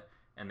planet,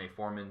 and they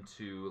form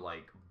into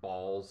like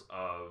balls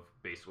of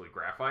basically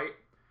graphite.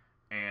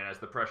 And as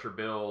the pressure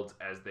builds,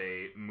 as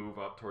they move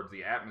up towards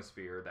the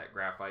atmosphere, that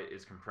graphite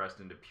is compressed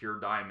into pure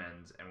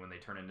diamonds, and when they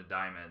turn into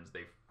diamonds,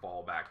 they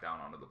fall back down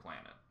onto the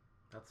planet.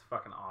 That's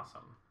fucking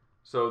awesome.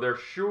 So they're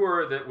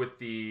sure that with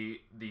the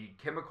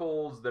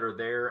chemicals that are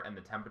there and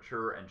the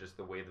temperature and just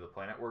the way that the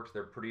planet works,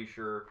 they're pretty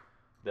sure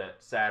that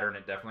Saturn,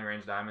 it definitely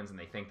rains diamonds, and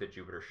they think that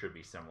Jupiter should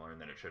be similar and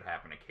that it should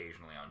happen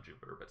occasionally on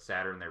Jupiter. But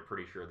Saturn, they're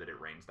pretty sure that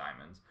it rains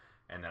diamonds.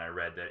 And then I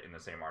read that in the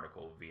same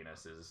article,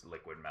 Venus's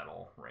liquid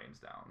metal rains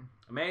down.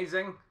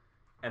 Amazing.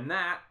 And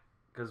that,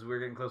 because we're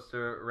getting close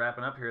to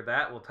wrapping up here,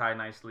 that will tie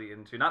nicely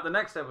into, not the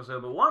next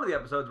episode, but one of the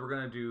episodes we're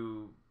going to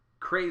do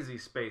crazy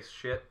space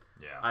shit.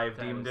 Yeah. I've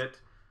deemed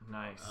it.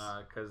 Nice.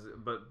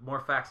 But more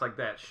facts like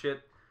that.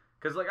 Shit.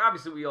 Because, like,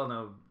 obviously we all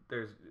know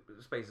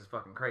space is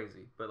fucking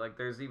crazy. But, like,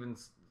 there's even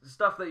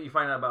stuff that you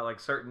find out about, like,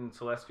 certain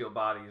celestial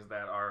bodies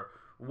that are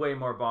way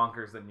more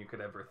bonkers than you could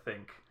ever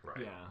think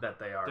that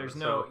they are. There's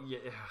so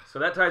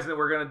that ties into,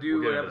 we're going to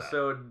do an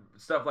episode,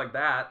 stuff like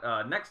that.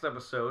 Next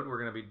episode, we're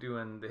going to be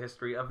doing the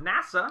history of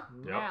NASA.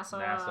 Yep.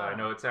 NASA. I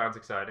know it sounds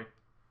exciting.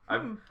 I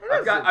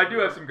do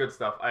have some good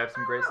stuff. I have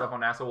some great stuff on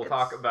NASA. We'll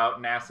talk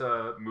about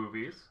NASA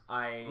movies.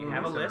 I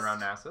have a list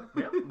around NASA.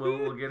 Yep,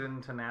 we'll get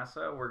into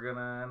NASA.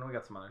 And we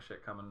got some other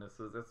shit coming. It's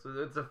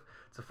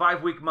a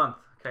 5-week month.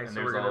 Okay, and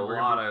so there's we're a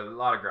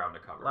lot of ground to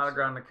cover. A lot of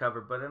ground to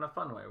cover, but in a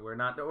fun way.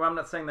 I'm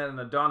not saying that in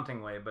a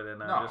daunting way, but in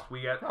a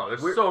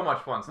there's so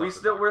much fun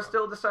stuff. We're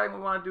still deciding what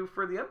we want to do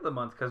for the end of the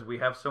month because we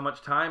have so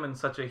much time and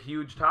such a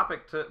huge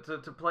topic to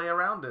play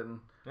around in.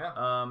 Yeah.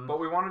 But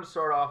we wanted to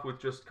start off with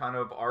just kind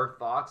of our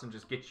thoughts and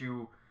just get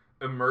you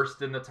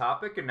immersed in the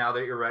topic. And now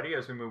that you're ready,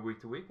 as we move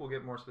week to week, we'll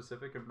get more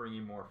specific and bring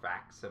you more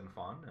facts and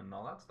fun and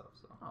all that stuff.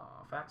 So.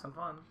 Facts and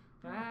fun.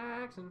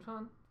 Facts and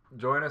fun.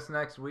 Join us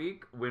next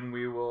week when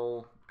we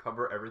will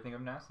cover everything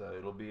of NASA.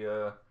 It'll be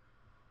a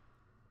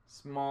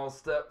small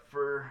step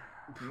for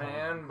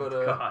man, but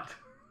a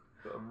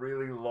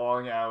really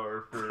long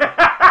hour for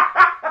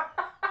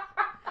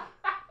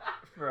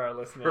our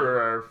listeners.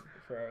 For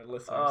our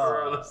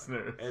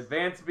listeners.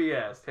 Advanced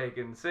B.S.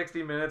 taking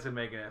 60 minutes and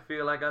making it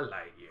feel like a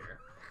light year.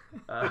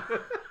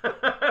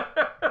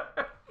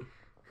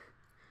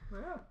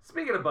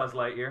 Speaking of Buzz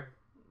Lightyear,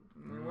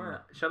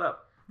 shut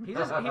up. He's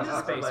a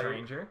space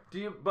ranger.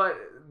 But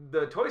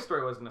the Toy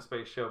Story wasn't a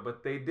space show,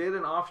 but they did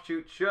an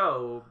offshoot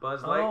show,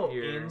 Buzz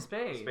Lightyear in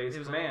space. Space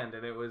Command,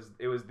 and it was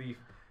the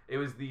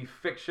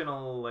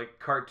fictional like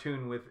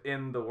cartoon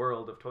within the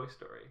world of Toy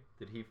Story.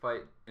 Did he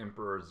fight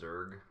Emperor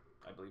Zurg?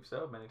 I believe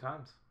so, many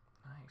times.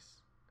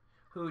 Nice.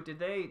 Who did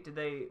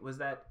they was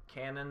that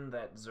canon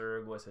that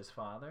Zurg was his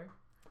father?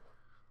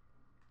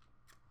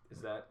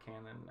 Is that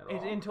canon at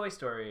all? In Toy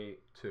Story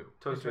 2.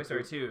 Toy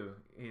Story 2,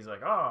 he's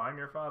like, "Oh, I'm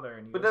your father,"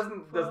 and he but goes,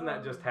 doesn't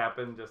that just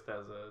happen just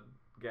as a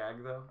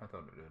gag though? I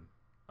thought it did.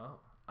 Oh,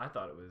 I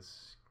thought it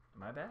was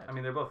my bad. I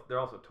mean, they're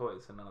also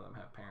toys, and none of them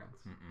have parents.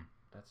 Mm-mm.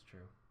 That's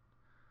true.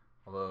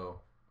 Although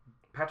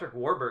Patrick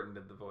Warburton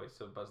did the voice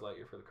of Buzz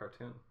Lightyear for the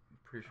cartoon. I'm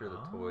pretty sure the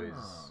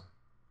toys.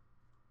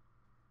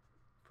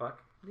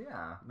 Fuck.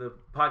 Yeah. The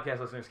podcast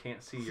listeners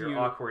can't see your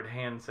awkward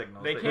hand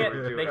signals. They can't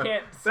see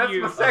That's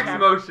you. the sex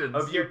motions.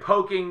 Of you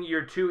poking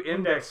your two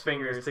index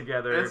fingers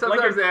together. And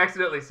sometimes they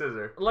accidentally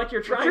scissor. Like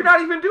you're trying. But you're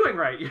not even doing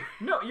right.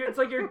 No, it's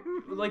like you're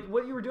like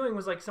what you were doing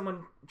was like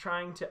someone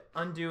trying to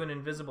undo an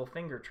invisible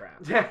finger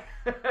trap.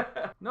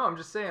 No, I'm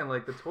just saying,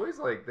 like the toys,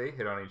 like they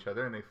hit on each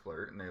other and they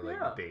flirt and they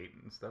like date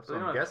and stuff. So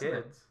I'm guessing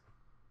kids.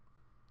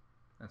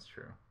 That's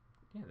true.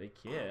 Yeah, they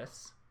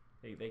kiss.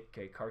 They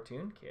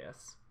cartoon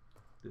kiss.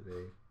 Do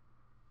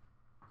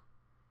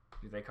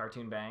they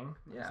cartoon bang?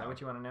 Yeah. Is that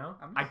what you want to know?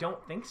 I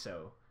don't think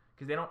so,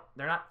 because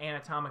they're not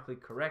anatomically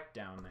correct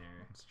down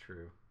there. That's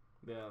true.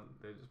 Yeah,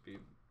 they just be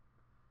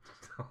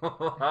a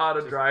lot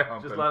of dry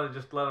humping.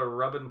 Just a lot of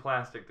rubbing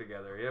plastic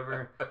together. You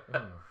ever?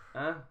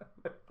 Huh?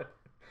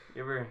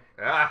 You ever?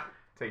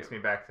 Takes me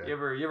back to you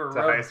ever to rub,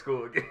 high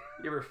school again.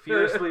 You ever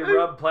furiously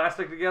rub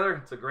plastic together?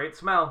 It's a great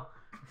smell.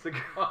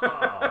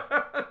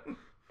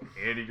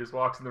 Andy just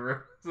walks in the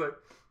room. He's like,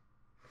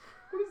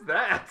 "What is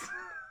that?"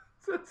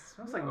 It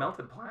smells like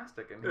melted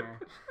plastic in here.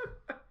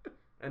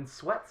 And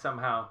sweat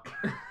somehow.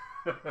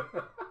 I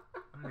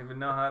don't even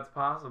know how that's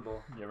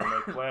possible. You ever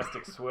make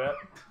plastic sweat?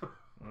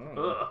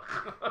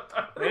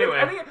 Anyway.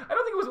 I don't think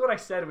it was what I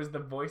said. It was the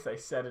voice I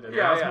said it in.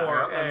 Yeah, That was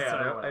more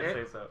yeah, I'd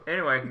say so.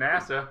 Anyway,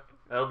 NASA.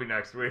 That'll be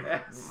next week.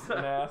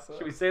 NASA.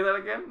 Should we say that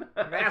again?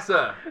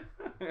 NASA.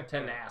 To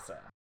NASA.